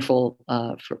wonderful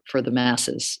for the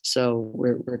masses. So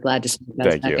we're glad to see you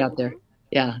guys back out there.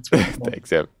 Yeah, it's wonderful.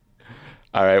 Thanks, Em.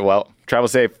 All right. Well, travel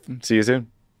safe. See you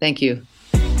soon. Thank you.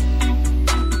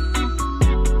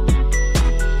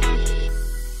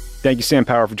 Thank you, Sam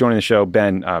Power, for joining the show.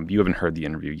 Ben, you haven't heard the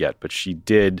interview yet, but she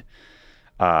did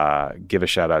give a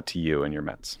shout out to you and your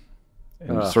Mets.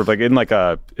 And sort of like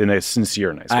in a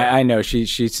sincere, nice way. I know she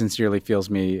sincerely feels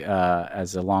me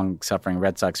as a long-suffering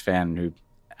Red Sox fan who,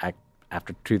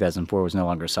 after 2004, was no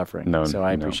longer suffering. So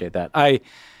I appreciate that.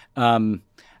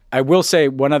 I will say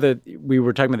we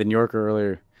were talking about the New Yorker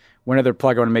earlier. One other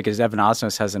plug I want to make is Evan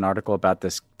Osnos has an article about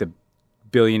the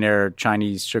billionaire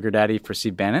Chinese sugar daddy for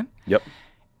Steve Bannon. Yep.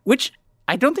 Which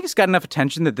I don't think it's got enough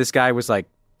attention that this guy was like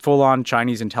full-on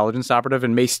Chinese intelligence operative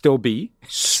and may still be.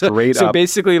 Straight up. So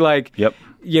basically, yep.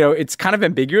 It's kind of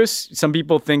ambiguous. Some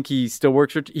people think he still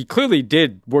works he clearly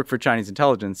did work for Chinese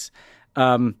intelligence.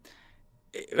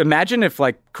 Imagine if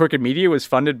Crooked Media was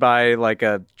funded by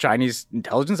a Chinese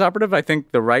intelligence operative. I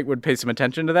think the right would pay some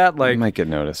attention to that. You might get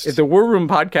noticed. If the War Room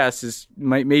podcast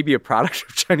may be a product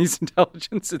of Chinese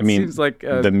intelligence, seems like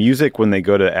the music when they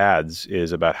go to ads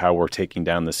is about how we're taking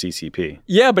down the CCP.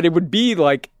 Yeah, but it would be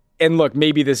and look,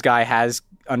 maybe this guy has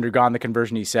undergone the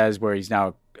conversion he says where he's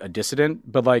now a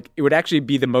dissident, but it would actually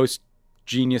be the most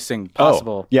genius thing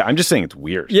possible. Oh, yeah, I'm just saying it's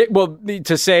weird. Yeah, well,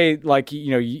 to say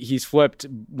he's flipped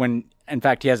when in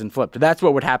fact he hasn't flipped. That's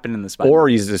what would happen in the spy. Or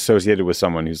he's associated with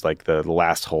someone who's the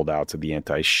last holdouts of the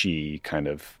anti-Xi kind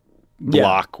of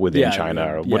block within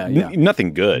China.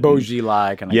 Nothing good.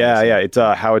 Bourgeois kind of Yeah. It's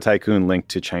How a Tycoon linked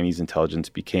to Chinese intelligence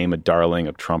became a darling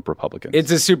of Trump Republicans.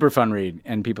 It's a super fun read,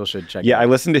 and people should check it out. Yeah, I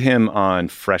listened to him on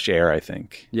Fresh Air, I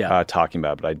think, talking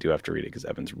about it, but I do have to read it because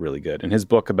Evan's really good. And his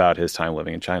book about his time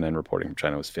living in China and reporting from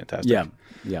China was fantastic.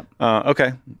 Yeah.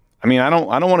 Okay. I mean, I don't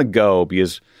want to go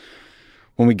because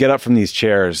when we get up from these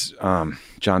chairs,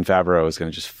 John Favreau is going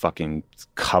to just fucking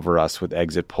cover us with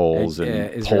exit polls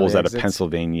and polls out of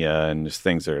Pennsylvania and just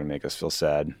things that are going to make us feel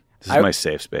sad. This is my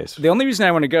safe space. The only reason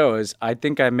I want to go is I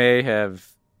think I may have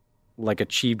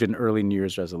achieved an early New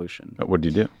Year's resolution. What do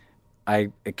you do? I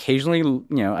occasionally,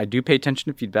 I do pay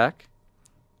attention to feedback.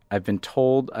 I've been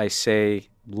told I say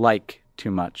too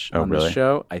much on this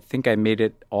show. I think I made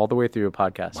it all the way through a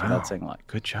podcast without saying like.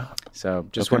 Good job. So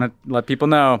just want to let people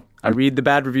know. I read the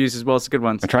bad reviews as well as the good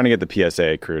ones. I'm trying to get the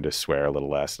PSA crew to swear a little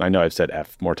less. I know I've said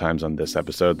F more times on this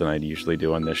episode than I usually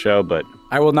do on this show, but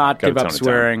I will not give up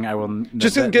swearing. I will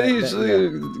just get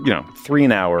 3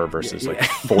 an hour versus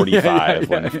 45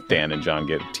 when Dan and John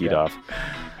get teed off.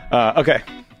 Okay,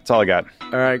 that's all I got.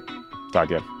 All right, talk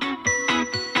to you.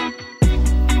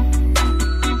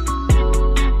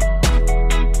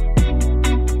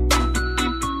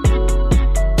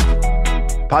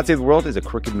 Pod Save the World is a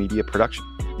Crooked Media production.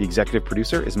 The executive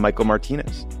producer is Michael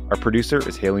Martinez. Our producer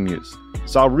is Haley Muse.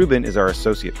 Saul Rubin is our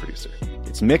associate producer.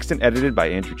 It's mixed and edited by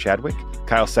Andrew Chadwick.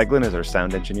 Kyle Seglin is our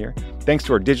sound engineer. Thanks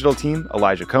to our digital team,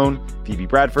 Elijah Cohn, Phoebe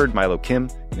Bradford, Milo Kim,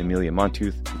 and Amelia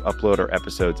Montooth, who upload our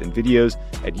episodes and videos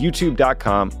at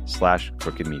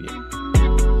youtube.com/crookedmedia.